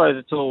suppose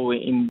it's all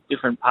in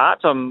different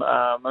parts. I'm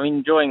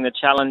enjoying the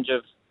challenge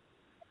of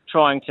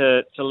trying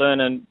to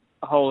learn a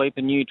whole heap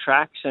of new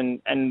tracks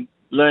and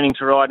learning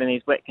to ride in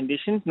these wet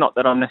conditions. Not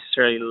that I'm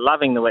necessarily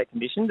loving the wet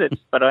conditions,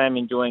 but I am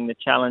enjoying the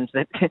challenge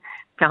that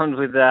comes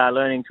with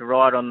learning to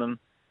ride on them,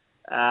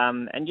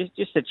 and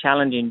just a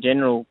challenge in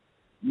general.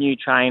 New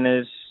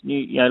trainers,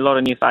 a lot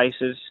of new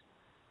faces.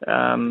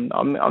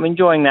 I'm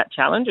enjoying that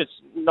challenge. It's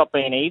not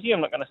been easy.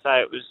 I'm not going to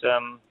say it was.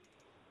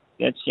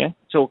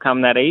 It's all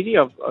come that easy.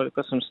 I've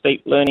got some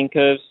steep learning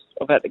curves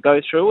I've had to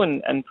go through,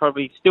 and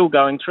probably still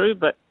going through.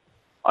 But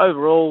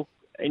overall,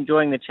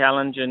 enjoying the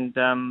challenge and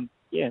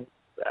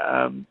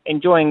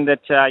enjoying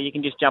that you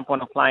can just jump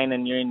on a plane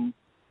and you're in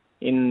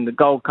in the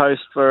Gold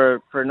Coast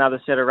for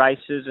another set of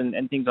races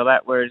and things like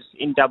that. Whereas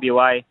in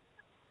WA,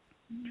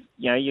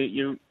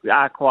 you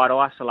are quite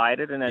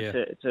isolated, and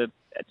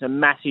it's a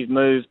massive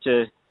move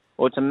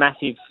it's a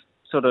massive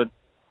sort of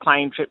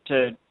plane trip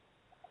to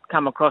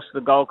come across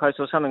the Gold Coast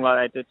or something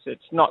like that.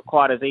 It's not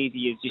quite as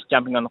easy as just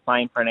jumping on the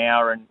plane for an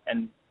hour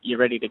and you're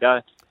ready to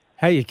go.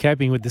 How are you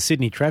coping with the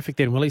Sydney traffic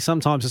then, Willie?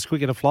 Sometimes it's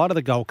quicker to fly to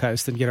the Gold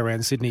Coast than get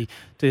around Sydney,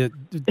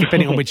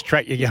 depending on which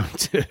track you're going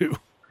to.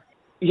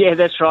 Yeah,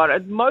 that's right.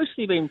 It's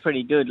mostly been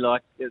pretty good.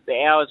 Like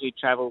the hours we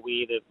travel,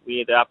 we're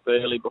either up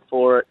early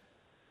before it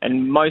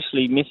and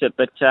mostly miss it.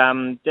 But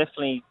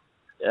definitely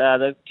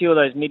the few of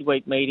those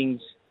midweek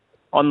meetings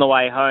on the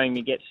way home,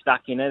 you get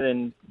stuck in it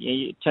and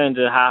it turns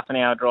a half an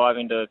hour drive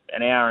into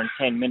an hour and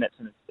 10 minutes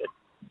and it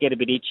get a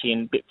bit itchy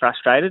and a bit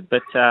frustrated.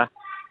 But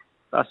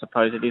I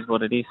suppose it is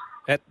what it is.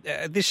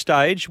 At this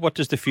stage, what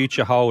does the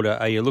future hold?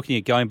 Are you looking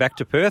at going back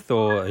to Perth,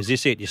 or is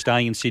this it? You're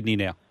staying in Sydney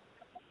now?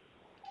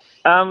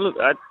 Look,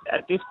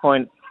 at this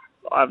point,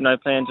 I have no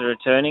plans of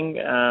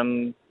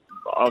returning.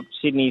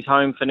 Sydney's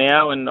home for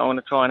now, and I want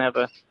to try and have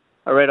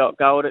a red hot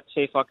go at it,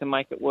 see if I can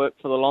make it work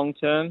for the long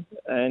term.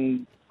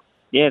 And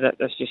yeah,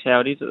 that's just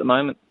how it is at the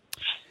moment.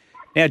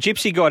 Now,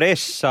 Gypsy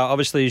Goddess,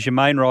 obviously, is your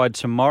main ride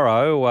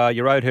tomorrow.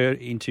 You rode her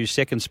into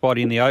second spot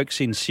in the Oaks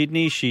in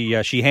Sydney.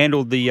 She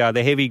handled the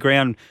heavy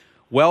ground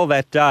well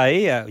that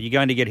day. You're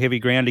going to get heavy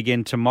ground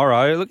again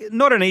tomorrow. Look,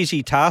 not an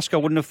easy task, I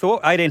wouldn't have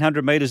thought.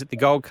 1,800 metres at the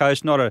Gold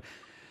Coast, not a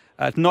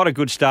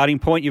good starting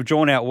point. You've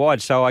drawn out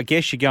wide, so I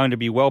guess you're going to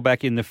be well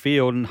back in the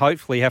field and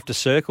hopefully have to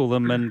circle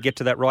them and get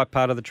to that right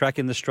part of the track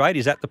in the straight.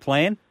 Is that the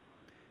plan?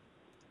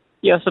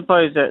 Yeah, I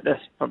suppose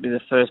that's probably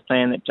the first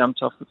plan that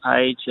jumps off the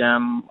page. I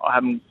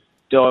haven't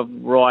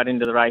dived right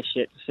into the race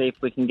yet to see if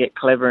we can get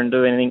clever and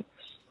do anything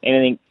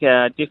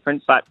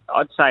different. But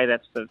I'd say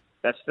that's the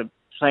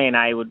plan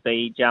A would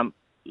be jump,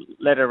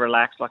 let her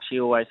relax like she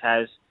always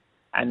has,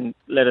 and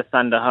let her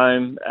thunder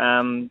home.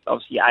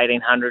 Obviously,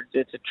 1,800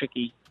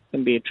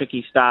 can be a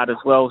tricky start as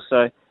well.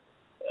 So,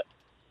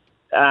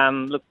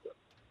 look,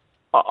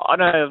 I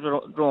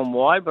know I've drawn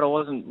wide, but I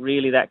wasn't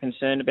really that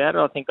concerned about it.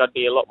 I think I'd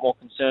be a lot more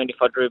concerned if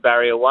I drew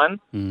barrier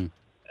one.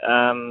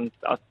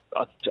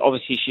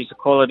 Obviously, she's a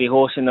quality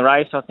horse in the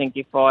race. I think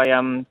if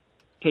I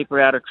keep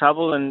her out of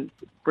trouble and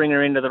bring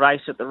her into the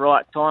race at the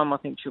right time, I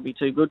think she'll be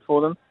too good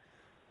for them.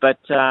 But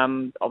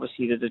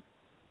obviously,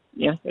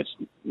 it's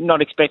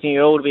not expecting it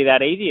all to be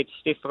that easy. It's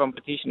stiff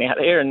competition out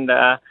there, and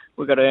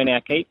we've got to earn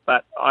our keep.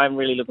 But I'm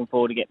really looking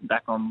forward to getting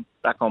back on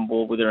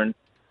board with her,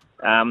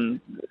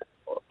 and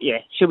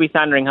she'll be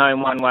thundering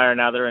home one way or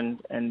another, and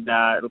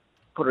it'll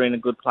put her in a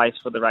good place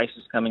for the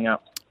races coming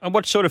up. And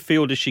what sort of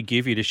feel does she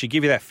give you? Does she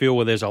give you that feel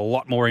where there's a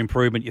lot more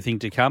improvement you think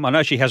to come? I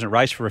know she hasn't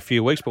raced for a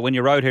few weeks, but when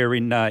you rode her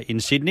in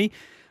Sydney,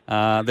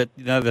 that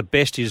the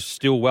best is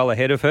still well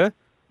ahead of her.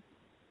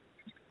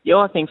 Yeah,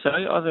 I think so.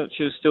 I think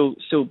she was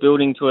still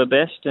building to her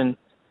best, and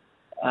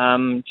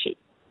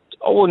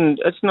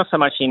it's not so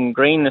much in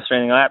greenness or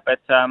anything like that,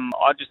 but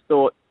I just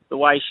thought the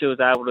way she was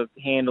able to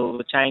handle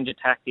the change of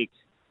tactics,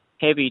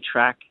 heavy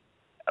track,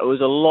 it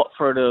was a lot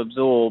for her to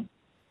absorb,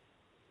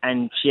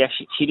 and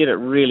she did it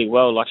really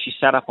well. Like, she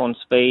sat up on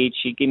speed,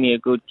 she gave me a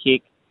good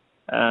kick.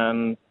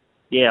 I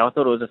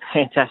thought it was a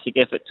fantastic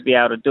effort to be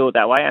able to do it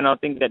that way, and I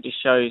think that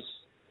just shows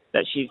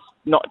that she's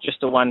not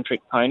just a one-trick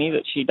pony,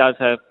 that she does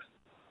have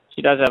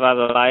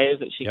other layers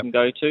that she can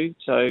go to.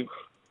 So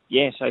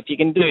if you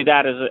can do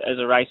that as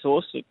a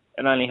racehorse, it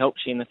only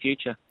helps you in the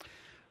future.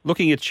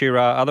 Looking at your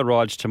other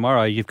rides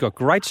tomorrow, you've got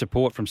great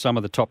support from some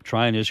of the top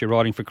trainers. You're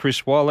riding for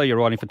Chris Waller, you're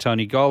riding for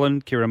Tony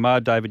Gollan, Kira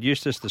Mudd, David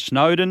Eustace, the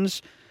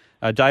Snowdens,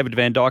 David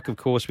Van Dyke, of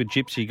course, with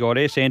Gypsy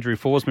Goddess, Andrew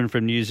Forsman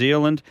from New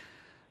Zealand.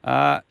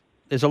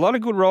 There's a lot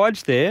of good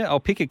rides there. I'll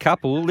pick a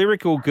couple.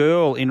 Lyrical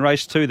Girl in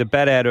race 2, the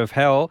Bat Out of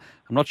Hell.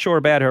 I'm not sure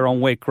about her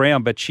on wet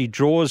ground, but she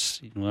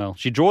draws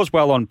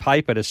well on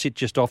paper to sit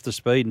just off the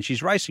speed, and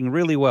she's racing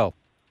really well.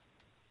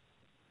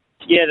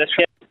 Yeah, that's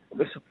right.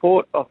 The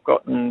support I've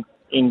gotten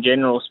in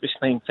general has just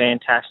been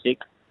fantastic,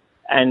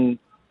 and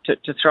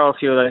to throw a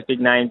few of those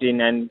big names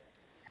in and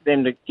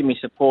them to give me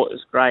support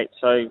is great.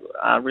 So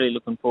really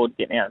looking forward to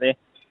getting out there.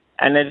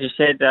 And as you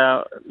said,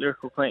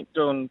 Lyrical Queen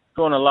drawn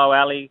a low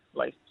alley,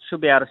 like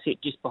should be able to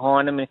sit just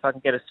behind them. If I can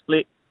get a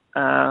split,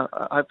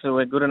 hopefully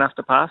we're good enough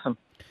to pass them.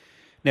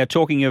 Now,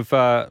 talking of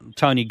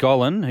Tony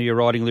Gollan, who you're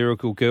riding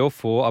Lyrical Girl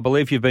for, I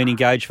believe you've been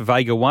engaged for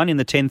Vega 1 in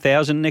the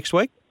 10,000 next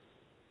week?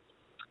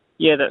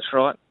 Yeah, that's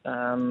right.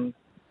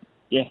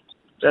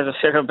 As I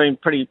said, I've been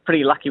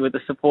pretty lucky with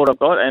the support I've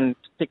got and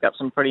pick up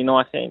some pretty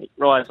nice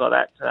rides like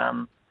that.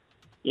 I'm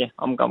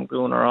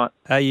doing all right.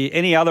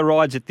 Any other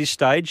rides at this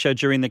stage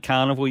during the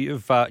carnival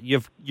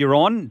you're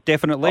on,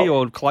 definitely,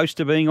 or close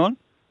to being on?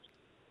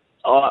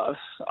 I'm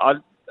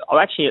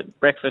actually at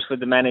breakfast with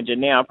the manager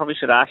now. I probably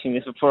should have asked him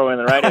this before I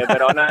went on the radio,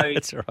 but I know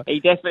That's right.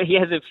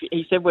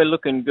 He said we're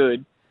looking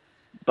good,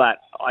 but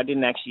I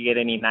didn't actually get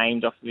any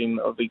names off of him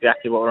of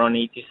exactly what we're on.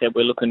 He just said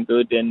we're looking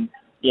good, and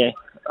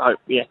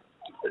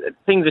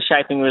things are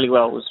shaping really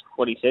well, was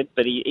what he said.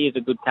 But he is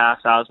a good car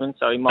salesman,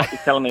 so he might be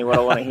telling me what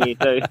I want to hear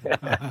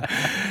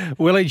too.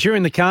 Willie,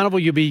 during the carnival,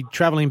 you'll be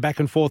travelling back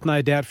and forth,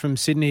 no doubt, from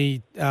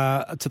Sydney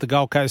to the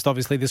Gold Coast.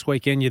 Obviously, this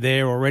weekend you're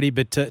there already,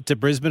 but to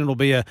Brisbane, it'll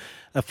be a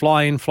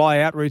fly-in,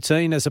 fly-out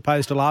routine as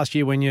opposed to last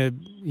year when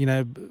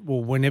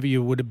whenever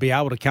you would be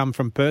able to come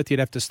from Perth, you'd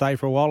have to stay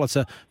for a while. It's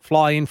a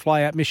fly-in,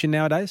 fly-out mission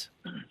nowadays?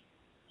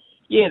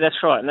 Yeah, that's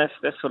right, and that's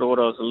sort of what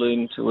I was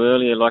alluding to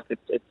earlier. Like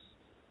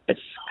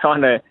it's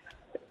kind of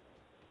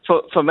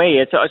for me,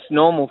 it's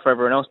normal for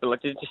everyone else, but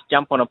like to just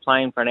jump on a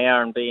plane for an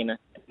hour and be in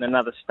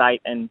another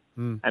state and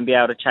be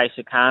able to chase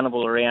a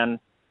carnival around,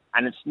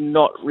 and it's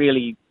not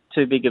really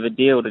too big of a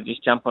deal to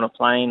just jump on a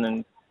plane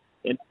and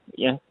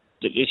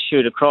just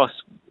shoot across.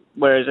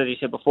 Whereas, as you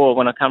said before,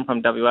 when I come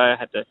from WA,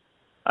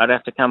 I'd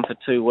have to come for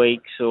 2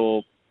 weeks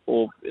or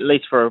at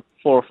least for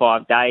 4 or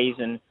 5 days,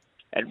 and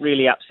it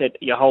really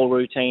upset your whole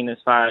routine as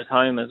far as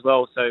home as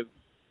well. So,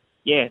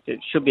 yeah, it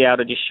should be able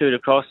to just shoot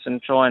across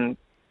and try and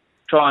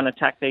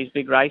attack these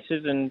big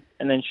races and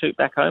then shoot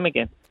back home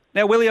again.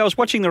 Now, Willie, I was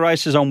watching the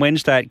races on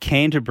Wednesday at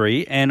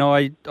Canterbury, and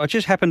I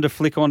just happened to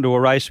flick onto a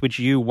race which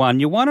you won.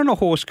 You won on a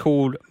horse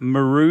called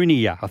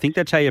Marunia. I think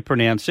that's how you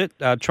pronounce it,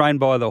 trained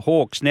by the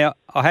Hawks. Now,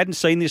 I hadn't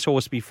seen this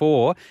horse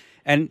before,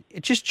 and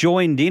it just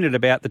joined in at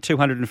about the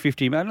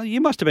 250.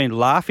 You must have been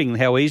laughing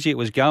how easy it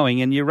was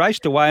going, and you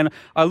raced away. And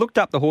I looked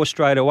up the horse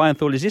straight away and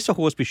thought, is this a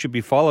horse we should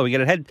be following?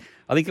 And it had,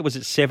 I think it was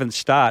its 7th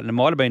start, and it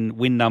might have been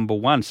win number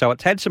 1. So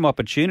it's had some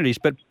opportunities,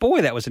 but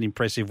boy, that was an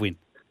impressive win.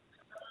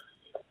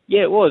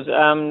 Yeah, it was.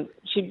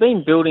 She'd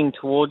been building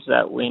towards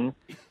that win,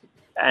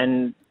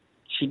 and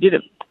she did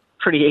it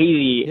pretty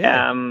easy.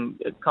 Yeah.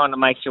 It kind of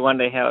makes you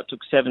wonder how it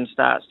took 7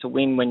 starts to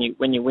win when you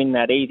win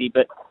that easy.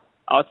 But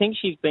I think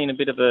she's been a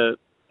bit of a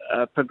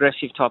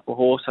progressive type of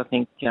horse. I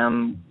think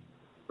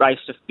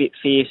raced a bit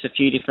fierce a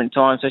few different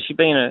times, so she's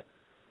been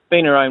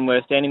her own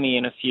worst enemy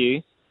in a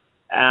few.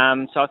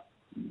 So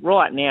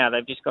right now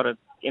they've just got her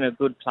in a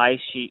good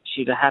place.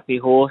 She's a happy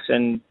horse,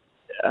 and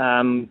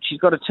she's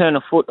got to turn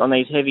a foot on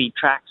these heavy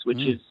tracks,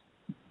 which is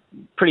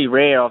pretty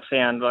rare. I've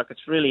found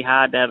it's really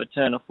hard to have a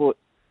turn a foot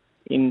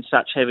in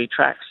such heavy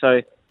tracks.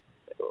 So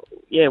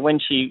yeah, when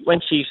she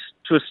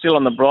was still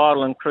on the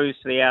bridle and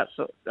cruised to the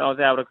outside, I was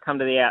able to come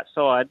to the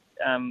outside.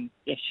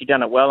 She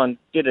done it well and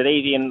did it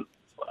easy. And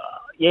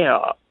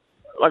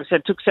like I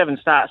said, it took 7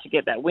 starts to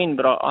get that win.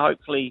 But I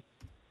hopefully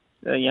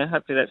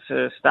that's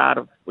a start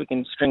of we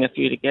can string a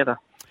few together.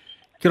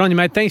 Good on you,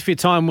 mate. Thanks for your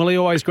time, Willie.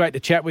 Always great to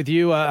chat with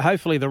you.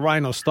 Hopefully the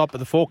rain will stop, but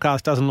the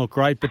forecast doesn't look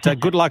great. But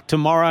good luck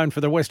tomorrow and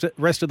for the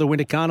rest of the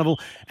Winter Carnival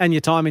and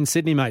your time in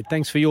Sydney, mate.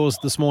 Thanks for yours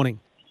this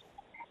morning.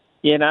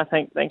 Yeah, no,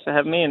 thanks for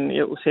having me, and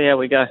we'll see how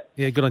we go.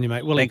 Yeah, good on you,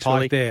 mate. Willie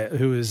Pike there,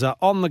 who is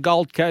on the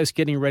Gold Coast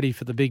getting ready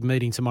for the big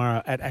meeting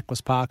tomorrow at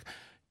Aquis Park,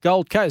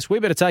 Gold Coast. We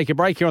better take a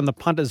break here on the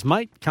Punters,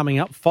 mate. Coming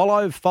up,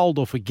 follow, fold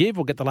or forgive.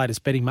 We'll get the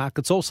latest betting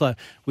markets also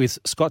with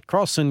Scott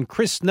Cross and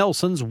Chris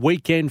Nelson's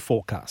weekend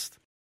forecast.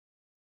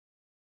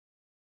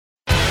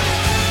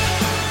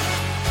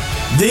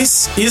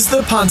 This is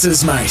the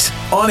Punters, mate,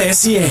 on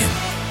SEN.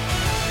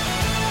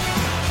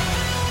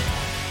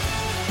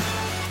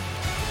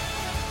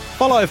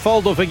 Follow,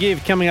 fold or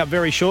forgive coming up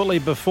very shortly.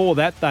 Before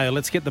that, though,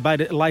 let's get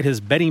the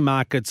latest betting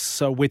markets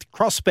with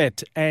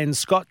CrossBet and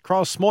Scott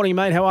Cross. Morning,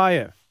 mate. How are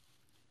you?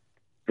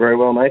 Very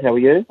well, mate. How are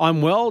you?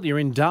 I'm well. You're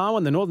in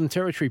Darwin. The Northern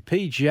Territory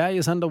PGA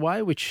is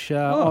underway, which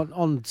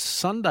on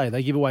Sunday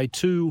they give away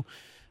 2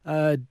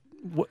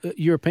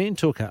 European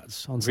Tour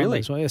cards on Sunday.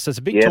 Really? So, yes, it's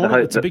a big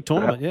tournament. It's a big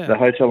tournament, yeah. The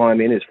hotel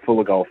I'm in is full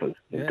of golfers.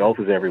 There's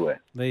golfers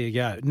everywhere. There you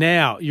go.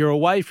 Now, you're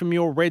away from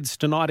your Reds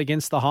tonight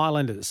against the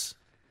Highlanders.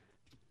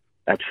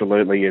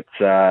 Absolutely. It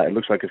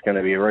looks like it's going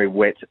to be a very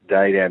wet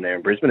day down there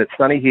in Brisbane. It's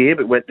sunny here,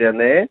 but wet down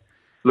there.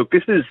 Look,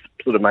 this is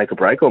sort of make or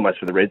break almost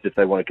for the Reds if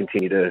they want to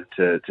continue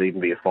to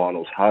even be a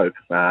finals hope.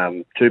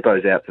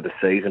 Tupou's out for the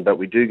season, but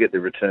we do get the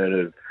return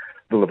of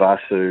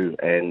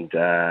Villavasu and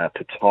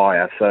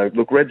Pataya. So,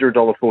 look, Reds are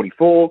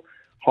 $1.44.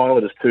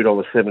 Highlanders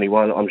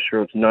 $2.71. I'm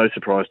sure it's no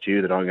surprise to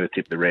you that I'm going to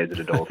tip the Reds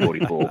at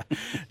 $1.44.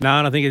 No,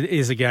 and I think it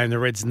is a game the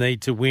Reds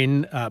need to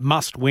win,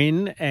 must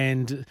win,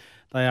 and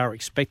they are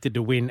expected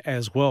to win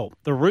as well.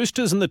 The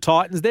Roosters and the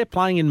Titans, they're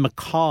playing in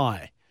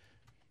Mackay.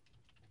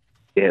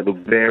 Yeah, look,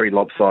 very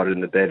lopsided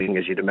in the betting,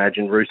 as you'd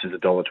imagine. Roosters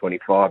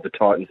 $1.25, the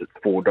Titans at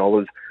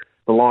 $4.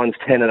 The line's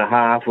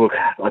 10.5. Look,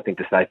 I think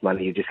the safe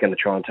money, you're just going to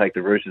try and take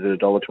the Roosters at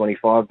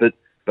 $1.25,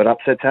 but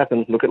upsets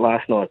happen. Look at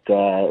last night.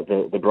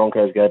 The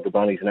Broncos gave the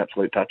Bunnies an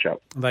absolute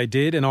touch-up. They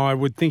did, and I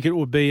would think it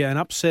would be an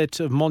upset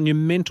of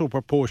monumental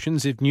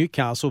proportions if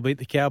Newcastle beat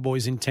the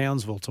Cowboys in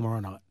Townsville tomorrow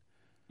night.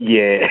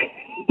 Yeah.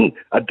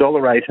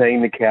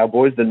 $1.18 the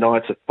Cowboys. The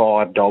Knights are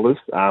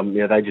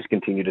 $5. They just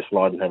continue to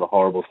slide and have a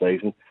horrible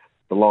season.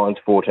 The Lions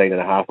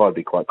 14.5. I'd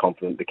be quite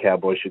confident the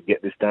Cowboys should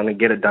get this done and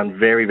get it done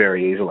very,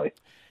 very easily.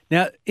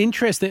 Now,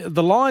 interesting,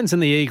 the Lions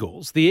and the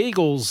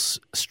Eagles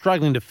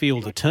struggling to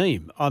field a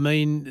team. I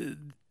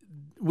mean,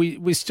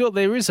 we still,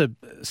 there is a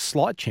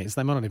slight chance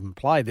they might not even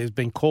play. There's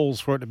been calls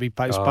for it to be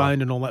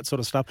postponed and all that sort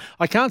of stuff.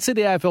 I can't see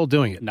the AFL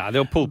doing it. No,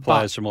 they'll pull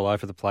players from all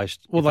over the place.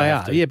 Well, they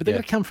are, but they've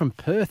got to come from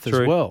Perth as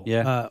well,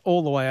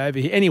 all the way over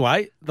here.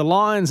 Anyway, the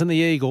Lions and the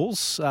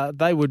Eagles,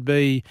 they would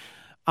be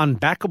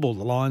unbackable,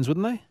 the Lions,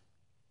 wouldn't they?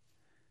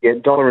 Yeah,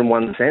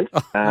 $1.01,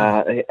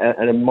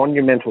 and a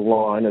monumental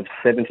line of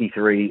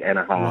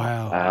 73.5.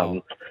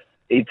 Wow.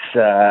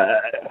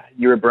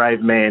 You're a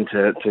brave man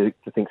to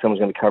think someone's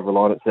going to cover a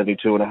line at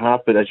 72.5,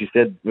 but as you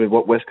said, with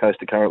what West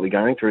Coast are currently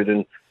going through,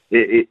 then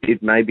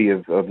it may be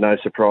of no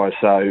surprise.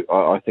 So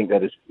I think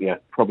that is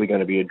probably going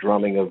to be a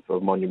drumming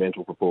of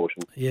monumental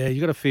proportion. Yeah, you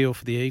got a feel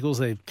for the Eagles.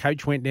 Their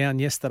coach went down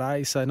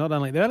yesterday, so they've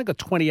only got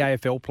 20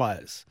 AFL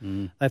players.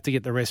 They have to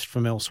get the rest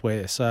from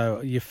elsewhere.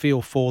 So you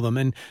feel for them.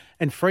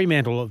 And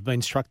Fremantle have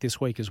been struck this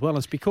week as well.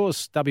 It's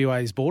because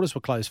WA's borders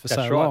were closed for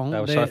so long. They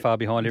were so far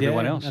behind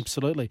everyone else.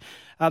 Absolutely.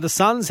 The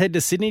Suns head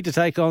to Sydney to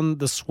take on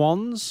the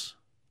Swans.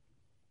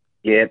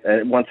 Yeah,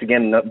 once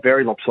again,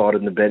 very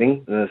lopsided in the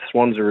betting. The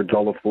Swans are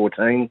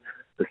 $1.14.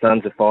 The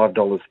Suns are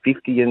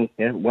 $5.50.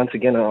 And once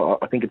again,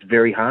 I think it's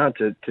very hard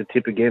to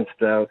tip against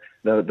the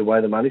way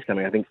the money's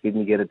coming. I think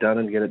Sydney get it done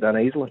and get it done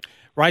easily.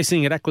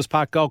 Racing at Aquis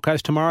Park Gold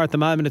Coast tomorrow. At the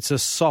moment, it's a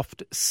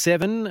soft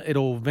 7.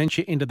 It'll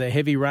venture into the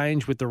heavy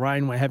range with the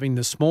rain we're having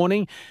this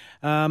morning.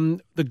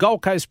 The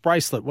Gold Coast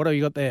bracelet, what have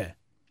you got there?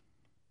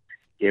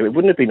 Yeah,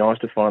 wouldn't it be nice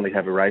to finally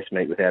have a race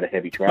meet without a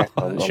heavy track?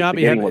 Shan't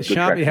be happening.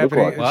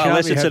 Well,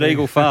 unless it's at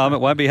Eagle Farm, it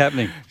won't be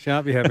happening.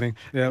 Shan't be happening.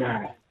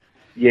 Yeah.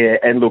 Yeah,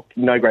 and look,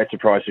 no great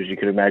surprise as you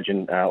could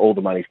imagine. All the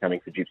money's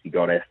coming for Gypsy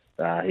Goddess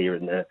here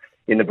in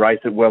the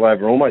bracelet. Well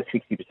over almost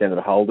 60% of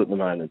the hold at the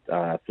moment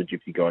for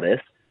Gypsy Goddess.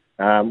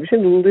 We've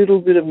seen a little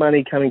bit of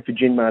money coming for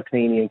Gin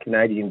Martini and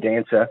Canadian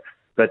Dancer,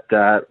 but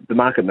the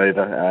market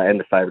mover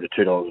and the favourite at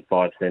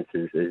 $2.05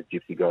 is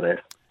Gypsy Goddess.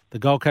 The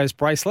Gold Coast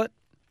bracelet.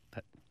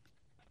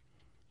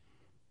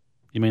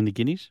 You mean the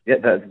guineas? Yeah,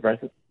 that's the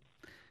bracelet.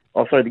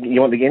 Oh, sorry, you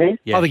want the guineas?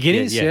 Yeah. Oh, the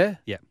guineas, Yeah,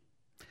 the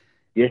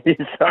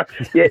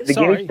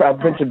guineas,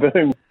 Prince of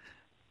Boom.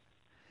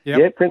 Yep.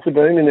 Yeah, Prince of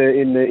Boom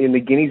in the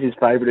guineas is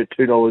favourite at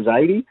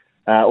 $2.80.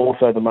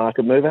 Also the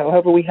market mover.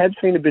 However, we have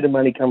seen a bit of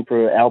money come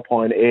for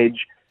Alpine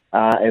Edge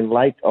and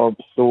Lake of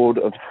Sword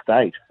of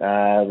State,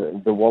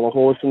 the Waller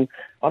horse. And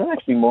I don't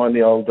actually mind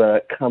the old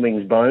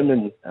Cummings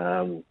Bowman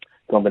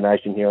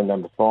combination here on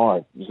number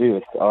 5,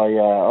 Zeus.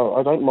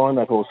 I don't mind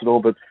that horse at all,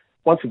 but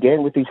once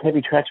again, with these heavy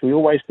tracks, we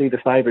always see the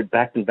favourite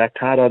backed and backed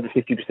hard over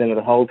 50% of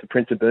the hold for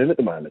Prince of Boom at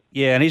the moment.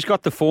 Yeah, and he's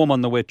got the form on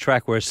the wet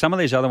track, whereas some of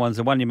these other ones,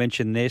 the one you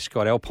mentioned there,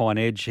 Scott, Alpine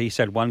Edge, he's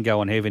had one go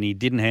on heaven, he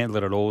didn't handle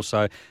it at all.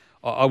 So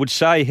I would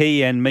say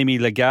he and Mimi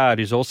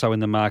Lagarde, who's also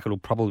in the market, will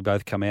probably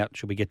both come out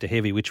should we get to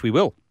heavy, which we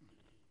will.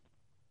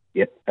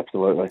 Yep,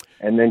 absolutely.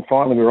 And then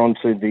finally we're on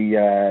to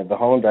the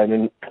Hollanday.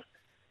 And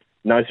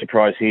no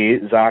surprise here,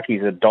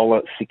 Zaki's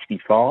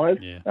 $1.65.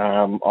 Yeah.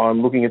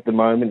 I'm looking at the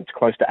moment, it's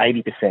close to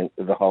 80%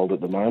 of the hold at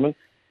the moment.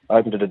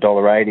 Opened at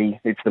 $1.80.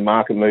 It's the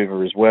market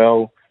mover as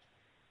well.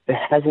 There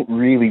hasn't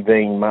really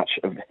been much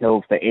of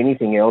held for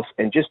anything else,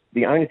 and just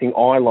the only thing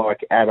I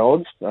like at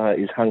odds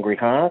is Hungry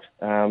Heart,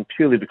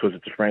 purely because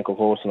it's a Frankel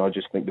horse, and I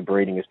just think the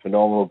breeding is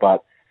phenomenal,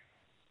 but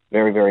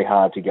very, very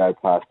hard to go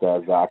past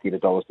Zaki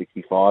at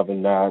 $1.65,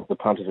 and the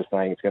punters are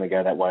saying it's going to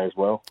go that way as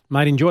well.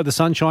 Mate, enjoy the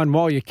sunshine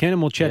while you can,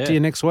 and we'll chat to you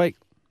next week.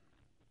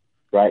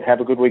 Great.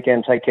 Have a good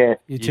weekend. Take care.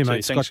 You too,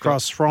 mate. Scott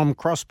Cross from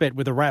CrossBet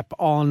with a wrap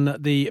on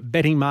the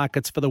betting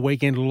markets for the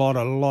weekend. A lot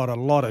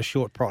of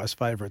short price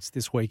favourites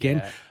this weekend.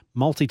 Yeah.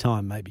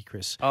 Multi-time maybe,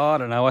 Chris. Oh, I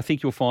don't know. I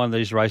think you'll find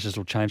these races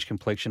will change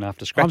complexion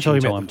after scratching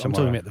time tomorrow. I'm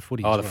talking about the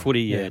footy. Oh, the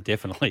footy, yeah,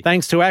 definitely.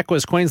 Thanks to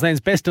Aquis, Queensland's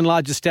best and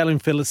largest stallion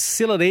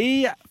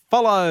facility.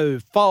 Follow,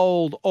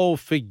 fold or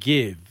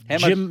forgive.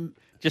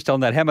 Just on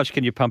that, how much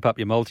can you pump up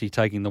your multi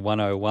taking the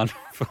 101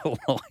 for the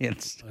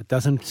Lions? It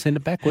doesn't send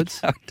it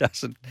backwards. No, it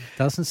doesn't.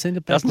 Doesn't send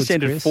it backwards, doesn't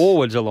send Chris. It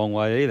forwards a long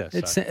way either.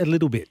 It's a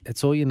little bit.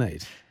 That's all you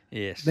need.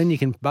 Yes. Then you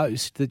can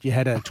boast that you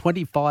had a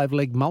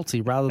 25-leg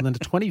multi rather than a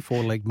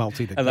 24-leg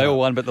multi. And they all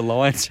won, but the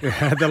Lions.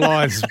 The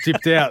Lions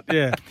dipped out,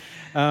 yeah.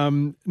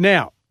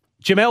 Now,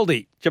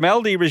 Gemeldi.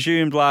 Gemeldi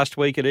resumed last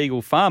week at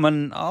Eagle Farm,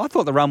 and I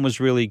thought the run was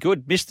really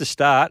good. Missed the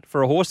start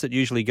for a horse that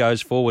usually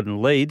goes forward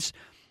and leads.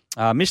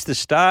 Missed the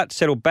start,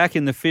 settled back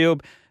in the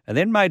field, and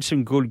then made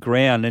some good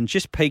ground and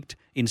just peaked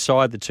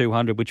inside the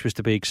 200, which was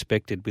to be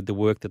expected with the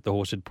work that the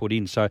horse had put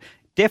in. So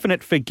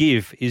definite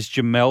forgive is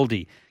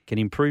Gemeldi. Can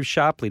improve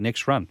sharply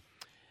next run.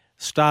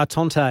 Star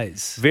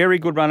Tontes. Very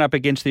good run up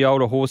against the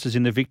older horses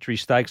in the Victory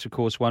Stakes, of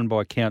course, won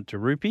by Count de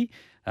Rupi.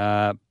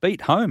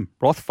 Beat home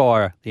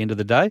Rothfire at the end of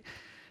the day.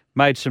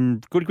 Made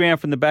some good ground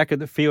from the back of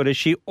the field, as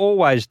she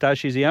always does.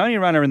 She's the only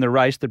runner in the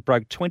race that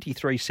broke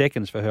 23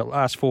 seconds for her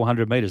last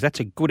 400 metres. That's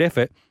a good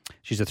effort.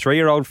 She's a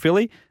 3-year-old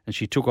filly, and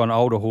she took on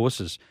older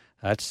horses.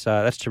 That's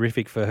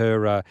terrific for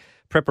her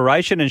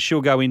preparation, and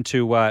she'll go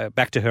into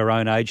back to her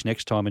own age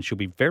next time, and she'll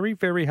be very,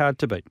 very hard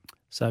to beat.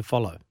 So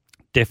follow.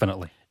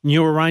 Definitely.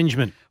 New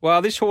arrangement.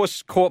 Well, this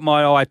horse caught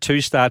my eye 2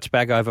 starts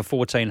back over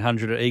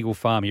 1,400 at Eagle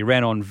Farm. He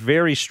ran on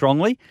very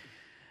strongly,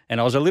 And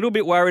I was a little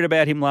bit worried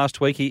about him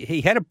last week. He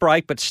had a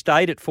break but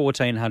stayed at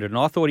 1,400, and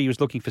I thought he was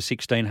looking for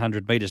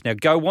 1,600 metres. Now,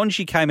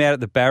 Gowanji came out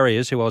at the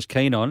barriers, who I was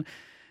keen on,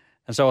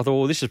 and so I thought,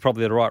 well, this is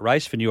probably the right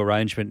race for New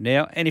Arrangement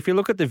now. And if you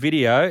look at the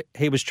video,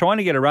 he was trying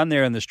to get a run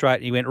there in the straight,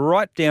 and he went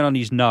right down on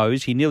his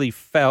nose. He nearly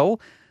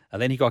fell,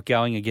 and then he got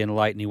going again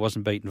late, and he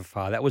wasn't beaten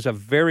far. That was a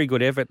very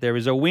good effort. There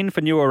is a win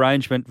for New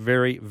Arrangement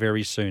very,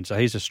 very soon, so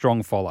he's a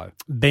strong follow.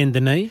 Bend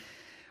the knee.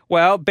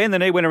 Well, Bend the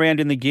Knee went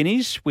around in the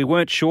Guineas. We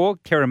weren't sure,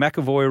 Kerrin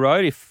McEvoy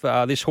rode, if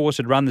this horse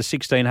had run the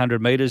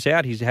 1,600 metres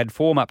out. He's had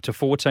form up to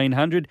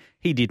 1,400.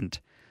 He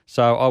didn't.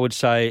 So I would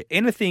say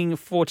anything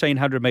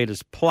 1,400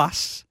 metres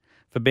plus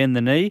for Bend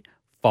the Knee,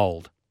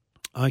 fold.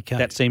 Okay.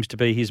 That seems to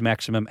be his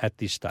maximum at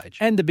this stage.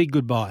 And the big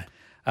goodbye.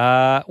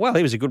 Well,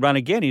 he was a good run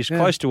again. He's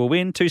close to a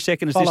win. 2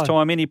 seconds this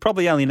time in. He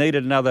probably only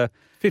needed another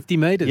 50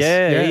 metres.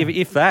 Yeah.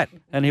 If that,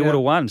 and he would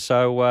have won.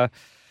 So,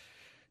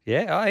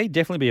 he'd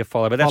definitely be a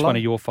follow, but that's one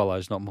of your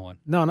follows, not mine.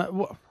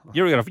 No.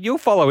 You'll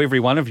follow every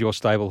one of your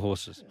stable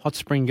horses. Hot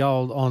Spring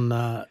Gold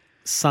on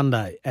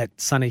Sunday at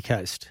Sunny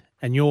Coast.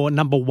 And your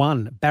number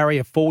one,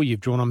 Barrier 4, you've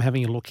drawn. I'm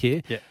having a look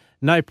here. Yeah.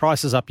 No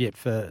prices up yet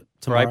for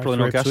tomorrow. For April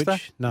and Augusta?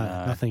 Ipswich. No,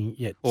 nothing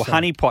yet. Or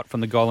Honeypot from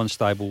the Golan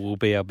stable will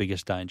be our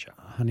biggest danger.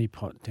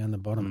 Honeypot down the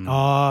bottom.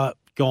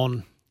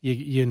 Gone.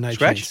 You're no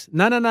Scratch? chance.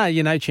 No,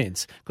 you're no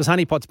chance. Because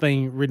Honeypot's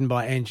being ridden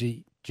by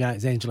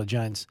Angela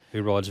Jones.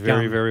 Who rides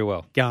very, very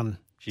well. Gun.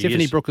 She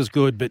Tiffany is. Brooke is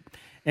good, but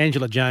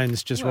Angela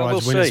Jones just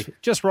rides we'll winners. see.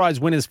 Just rides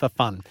winners for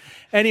fun.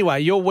 Anyway,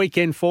 your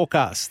weekend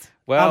forecast.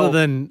 Well, other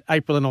than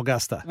April and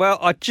Augusta. Well,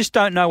 I just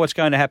don't know what's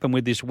going to happen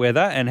with this weather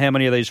and how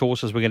many of these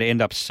horses we're going to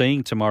end up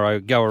seeing tomorrow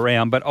go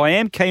around. But I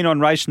am keen on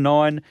race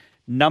 9,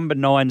 number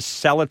 9,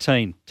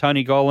 Salatine.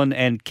 Tony Golan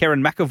and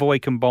Kerrin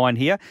McEvoy combined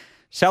here.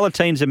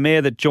 Salatine's a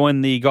mare that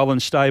joined the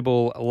Golan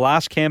stable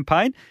last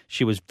campaign.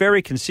 She was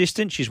very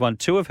consistent. She's won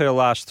 2 of her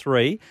last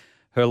 3.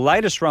 Her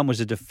latest run was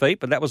a defeat,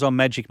 but that was on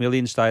Magic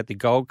Millions Day at the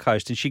Gold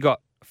Coast, and she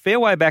got a fair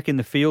way back in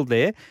the field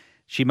there.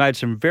 She made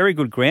some very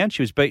good ground.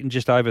 She was beaten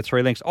just over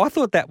 3 lengths. I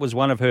thought that was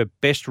one of her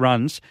best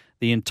runs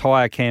the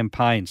entire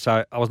campaign.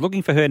 So I was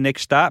looking for her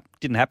next start.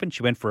 Didn't happen.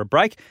 She went for a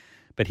break,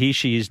 but here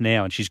she is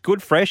now, and she's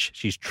good fresh.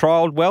 She's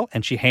trialled well,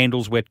 and she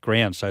handles wet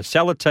ground. So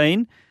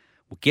Salatine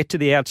will get to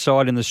the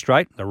outside in the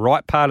straight, the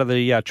right part of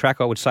the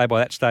track, I would say, by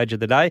that stage of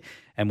the day,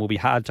 and will be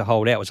hard to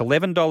hold out. It was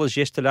 $11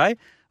 yesterday.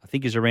 I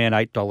think is around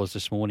 $8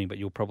 this morning, but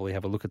you'll probably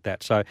have a look at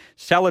that. So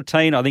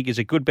Salatine, I think, is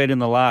a good bet in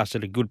the last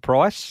at a good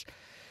price.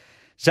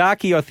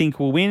 Zaki, I think,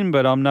 will win,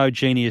 but I'm no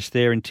genius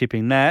there in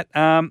tipping that.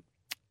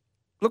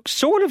 Look,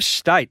 Sort of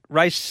State,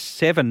 race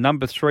 7,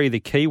 number 3, the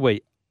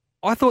Kiwi.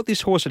 I thought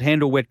this horse would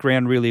handle wet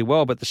ground really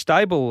well, but the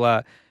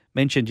stable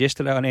mentioned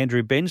yesterday on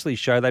Andrew Bensley's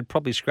show they'd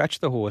probably scratch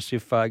the horse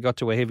if it got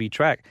to a heavy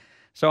track.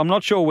 So I'm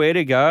not sure where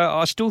to go.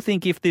 I still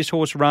think if this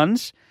horse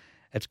runs,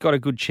 it's got a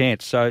good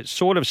chance. So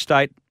Sort of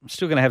State, I'm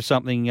still going to have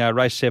something,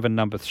 race 7,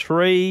 number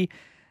 3.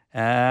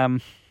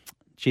 Then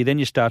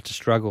you start to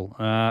struggle.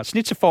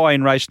 Snitzify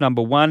in race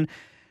number 1,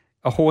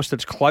 a horse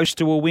that's close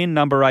to a win,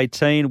 number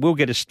 18, will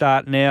get a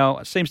start now.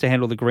 It seems to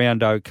handle the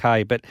ground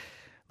okay, but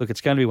look,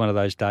 it's going to be one of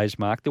those days,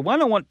 Mark. The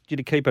one I want you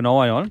to keep an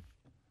eye on,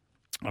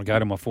 I'll go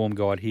to my form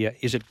guide here,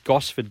 is at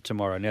Gosford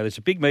tomorrow. Now, there's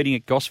a big meeting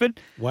at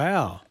Gosford.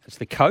 Wow. It's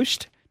the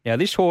Coast. Now,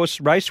 this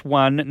horse, race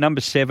 1, number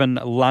 7,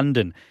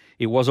 London.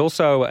 It was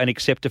also an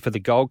acceptor for the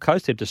Gold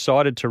Coast. They've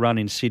decided to run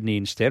in Sydney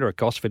instead, or at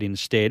Gosford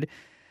instead.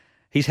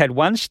 He's had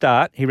one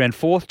start. He ran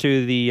 4th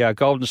to the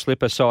Golden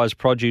Slipper size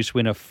produce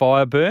winner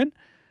Fireburn.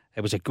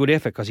 It was a good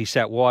effort because he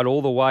sat wide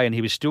all the way and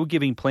he was still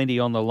giving plenty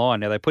on the line.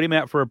 Now, they put him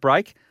out for a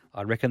break.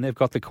 I reckon they've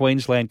got the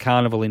Queensland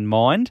Carnival in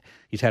mind.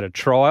 He's had a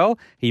trial.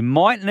 He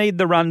might need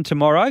the run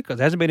tomorrow because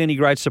there hasn't been any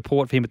great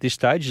support for him at this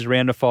stage. He's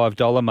around the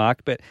 $5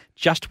 mark, but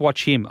just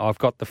watch him. I've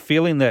got the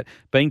feeling that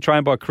being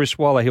trained by Chris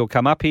Waller, he'll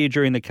come up here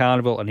during the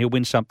Carnival and he'll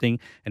win something,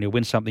 and he'll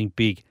win something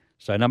big.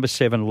 So number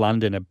 7,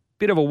 London, a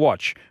bit of a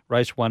watch.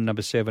 Race 1,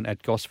 number 7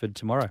 at Gosford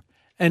tomorrow.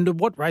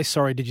 And what race,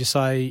 did you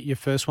say your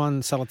first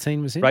one,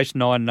 Salatine, was in? Race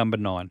 9, number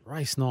 9.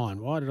 Race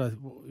 9. Why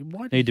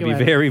did Need to be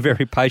very,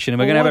 very patient. And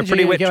we're going to have a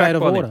pretty wet track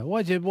by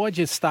then. Why'd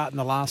you start in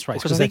the last race?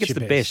 Because I think it's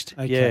the best.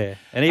 Okay. Yeah.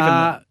 And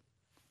even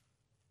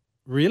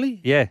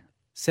really? Yeah.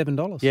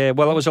 $7. Yeah,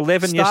 well, it was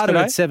 11 Started yesterday.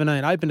 at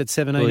 17, opened at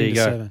 17 There you into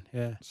go. 7.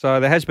 Yeah. So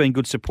there has been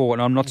good support,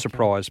 and I'm not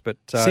surprised. But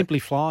Simply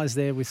Flies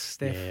there with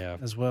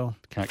Steph as well.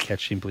 Can't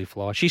catch Simply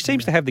Fly. She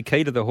seems to have the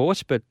key to the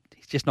horse, but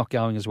he's just not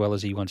going as well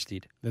as he once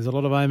did. There's a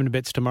lot of omen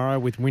bets tomorrow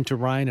with winter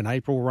rain and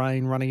April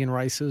rain running in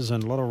races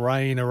and a lot of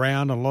rain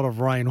around and a lot of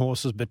rain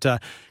horses. But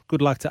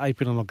good luck to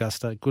April and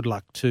Augusta. Good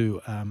luck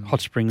to Hot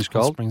Springs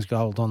Gold. Hot Springs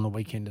Gold on the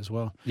weekend as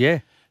well. Yeah.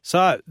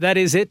 So that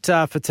is it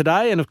for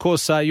today. And, of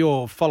course,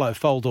 your follow,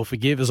 fold or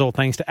forgive is all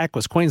thanks to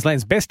Aquis,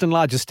 Queensland's best and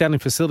largest stallion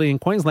facility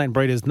and Queensland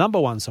Breeders'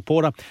 #1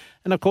 supporter.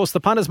 And, of course, the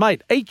Punters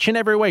Mate each and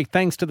every week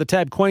thanks to the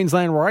TAB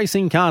Queensland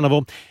Racing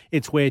Carnival.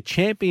 It's where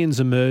champions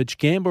emerge.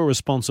 Gamble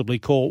responsibly.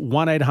 Call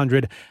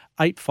 1-800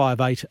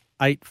 858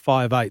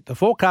 858. The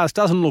forecast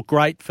doesn't look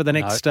great for the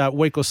next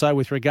week or so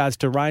with regards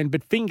to rain,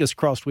 but fingers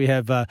crossed we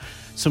have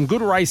some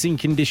good racing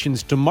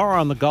conditions tomorrow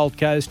on the Gold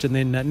Coast, and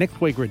then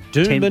next week we're at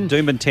Doomben.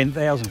 Doomben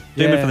 10,000.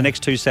 Doomben for the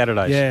next 2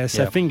 Saturdays. Yeah,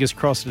 so fingers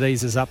crossed it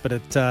eases up, but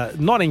it's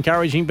not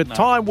encouraging, but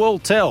time will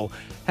tell.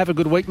 Have a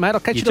good week, mate. I'll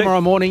catch you tomorrow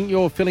morning.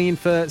 You're filling in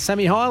for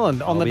Sammy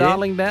Highland on the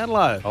Darling Down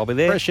Low. I'll be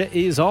there. Pressure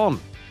is on.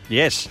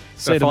 Yes.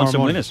 See you find tomorrow some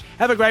morning. winners.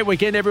 Have a great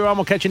weekend, everyone.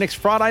 We'll catch you next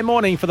Friday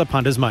morning for the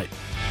Punters, Mate.